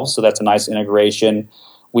ourselves, so that's a nice integration.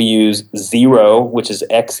 We use Xero, which is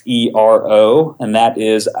Xero, and that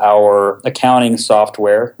is our accounting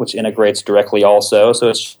software, which integrates directly also. So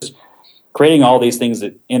it's just creating all these things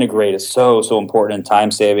that integrate is so important and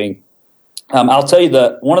time saving. I'll tell you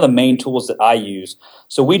one of the main tools that I use.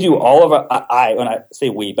 So we do all of our, when I say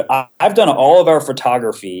we, but I've done all of our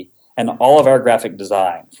photography and all of our graphic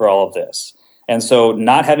design for all of this. And so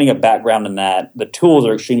not having a background in that, the tools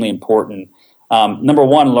are extremely important. Number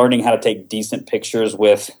one, learning how to take decent pictures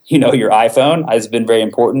with, your iPhone has been very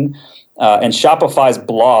important. And Shopify's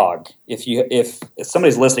blog, if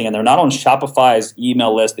somebody's listening and they're not on Shopify's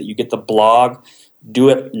email list that you get the blog, do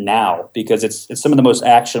it now, because it's some of the most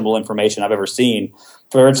actionable information I've ever seen.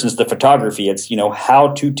 For instance, the photography, it's,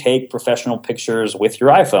 how to take professional pictures with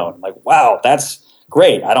your iPhone. Like, wow, that's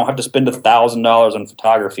great. I don't have to spend $1,000 on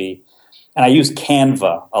photography. And I use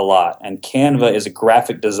Canva a lot. And Canva is a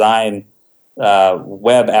graphic design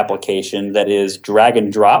web application that is drag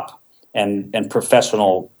and drop and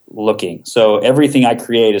professional looking. So everything I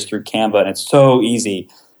create is through Canva, and it's so easy.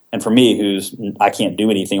 And for me, I can't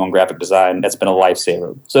do anything on graphic design, that's been a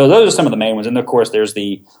lifesaver. So those are some of the main ones. And of course, there's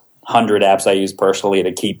the 100 apps I use personally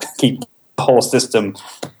to keep the whole system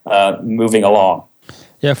moving along.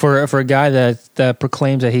 Yeah, for a guy that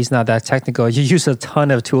proclaims that he's not that technical, you use a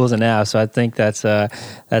ton of tools and apps. So I think that's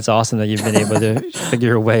awesome that you've been able to figure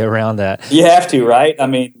your way around that. You have to, right? I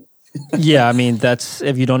mean, yeah, I mean, that's,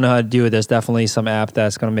 if you don't know how to do it, there's definitely some app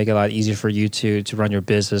that's going to make it a lot easier for you to run your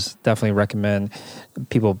business. Definitely recommend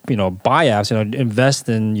people, buy apps, invest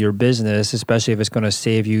in your business, especially if it's going to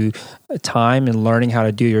save you time in learning how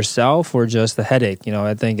to do it yourself or just the headache.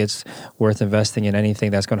 I think it's worth investing in anything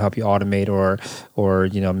that's going to help you automate or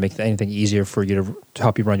make anything easier for you to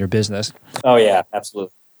help you run your business. Oh yeah,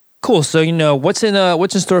 absolutely. Cool. So, what's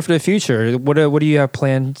in store for the future? What do you have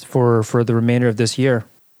planned for the remainder of this year?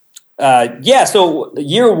 So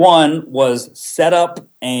year one was setup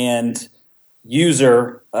and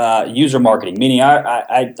user marketing. Meaning,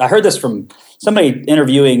 I heard this from somebody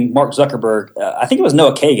interviewing Mark Zuckerberg. I think it was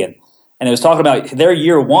Noah Kagan, and it was talking about their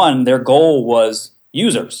year one. Their goal was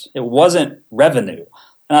users. It wasn't revenue.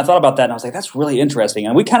 And I thought about that, and I was like, that's really interesting.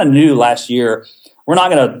 And we kind of knew last year we're not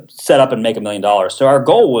going to set up and make $1 million. So our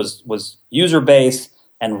goal was user base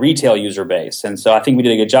and retail user base. And so I think we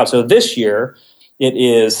did a good job. So this year, it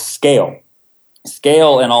is scale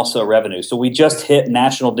and also revenue. So we just hit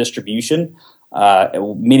national distribution,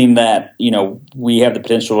 meaning that, we have the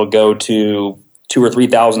potential to go to 2,000 or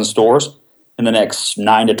 3,000 stores in the next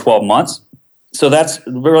 9 to 12 months. So that's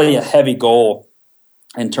really a heavy goal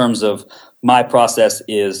in terms of my process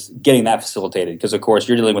is getting that facilitated. Because, of course,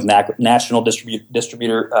 you're dealing with national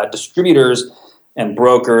distributors and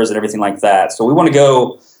brokers and everything like that. So we want to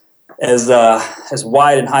go as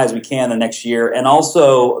wide and high as we can the next year. And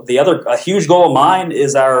also a huge goal of mine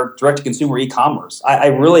is our direct-to-consumer e-commerce. I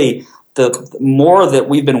really, the more that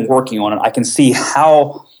we've been working on it, I can see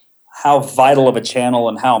how vital of a channel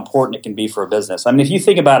and how important it can be for a business. I mean, if you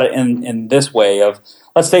think about it in this way of,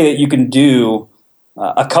 let's say that you can do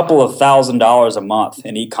a couple of $1,000s a month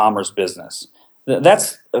in e-commerce business.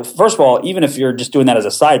 That's, first of all, even if you're just doing that as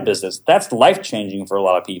a side business, that's life-changing for a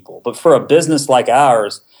lot of people. But for a business like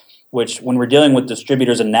ours, which when we're dealing with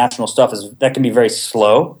distributors and national stuff, that can be very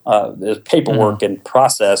slow. There's paperwork and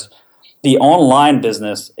process. The online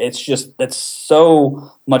business, that's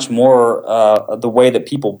so much more the way that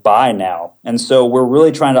people buy now. And so we're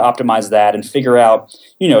really trying to optimize that and figure out,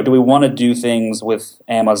 do we want to do things with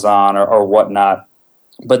Amazon or whatnot?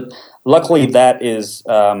 But luckily that is,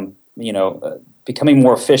 becoming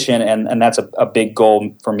more efficient, and that's a big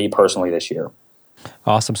goal for me personally this year.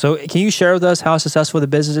 Awesome. So can you share with us how successful the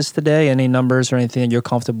business is today? Any numbers or anything that you're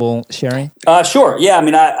comfortable sharing? Sure. Yeah. I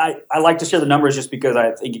mean, I like to share the numbers just because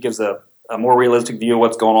I think it gives a more realistic view of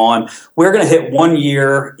what's going on. We're going to hit 1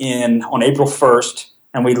 year on April 1st,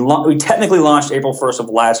 and we technically launched April 1st of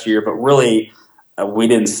last year, but really we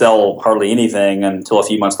didn't sell hardly anything until a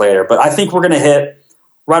few months later. But I think we're going to hit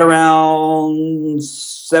right around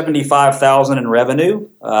 75,000 in revenue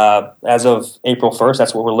as of April 1st.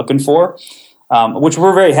 That's what we're looking for. which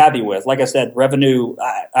we're very happy with. Like I said, revenue,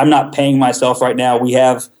 I'm not paying myself right now. We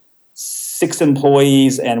have 6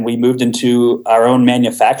 employees, and we moved into our own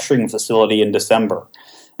manufacturing facility in December.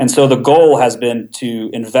 And so the goal has been to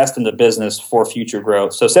invest in the business for future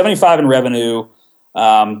growth. So 75 in revenue,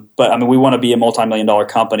 but I mean, we want to be a multi-million-dollar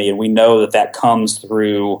company, and we know that comes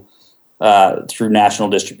through national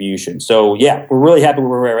distribution. So yeah, we're really happy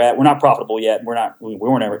where we're at. We're not profitable yet. We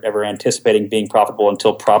weren't ever anticipating being profitable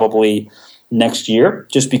until probably next year,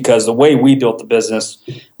 just because the way we built the business,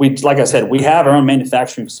 like I said, we have our own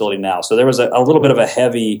manufacturing facility now. So there was a little bit of a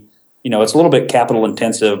heavy, it's a little bit capital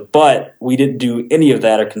intensive, but we didn't do any of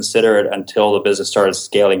that or consider it until the business started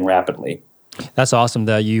scaling rapidly. That's awesome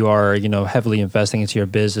that you are, heavily investing into your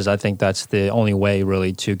business. I think that's the only way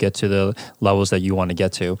really to get to the levels that you want to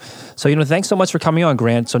get to. So, thanks so much for coming on,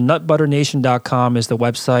 Grant. So nutbutternation.com is the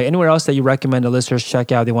website. Anywhere else that you recommend the listeners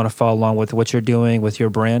check out? They want to follow along with what you're doing with your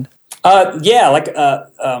brand?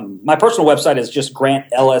 My personal website is just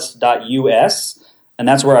grantellis.us. And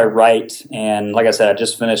that's where I write. And like I said, I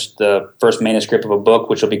just finished the first manuscript of a book,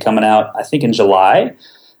 which will be coming out, I think, in July.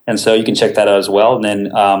 And so you can check that out as well. And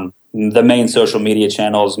then the main social media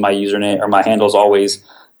channels, my username or my handle is always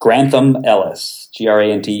Grantham Ellis,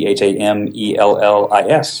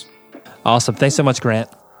 GranthamEllis. Awesome. Thanks so much, Grant.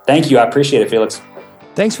 Thank you. I appreciate it, Felix.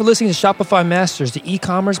 Thanks for listening to Shopify Masters, the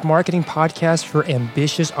e-commerce marketing podcast for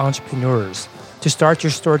ambitious entrepreneurs. To start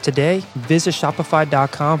your store today, visit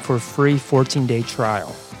shopify.com for a free 14-day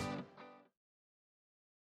trial.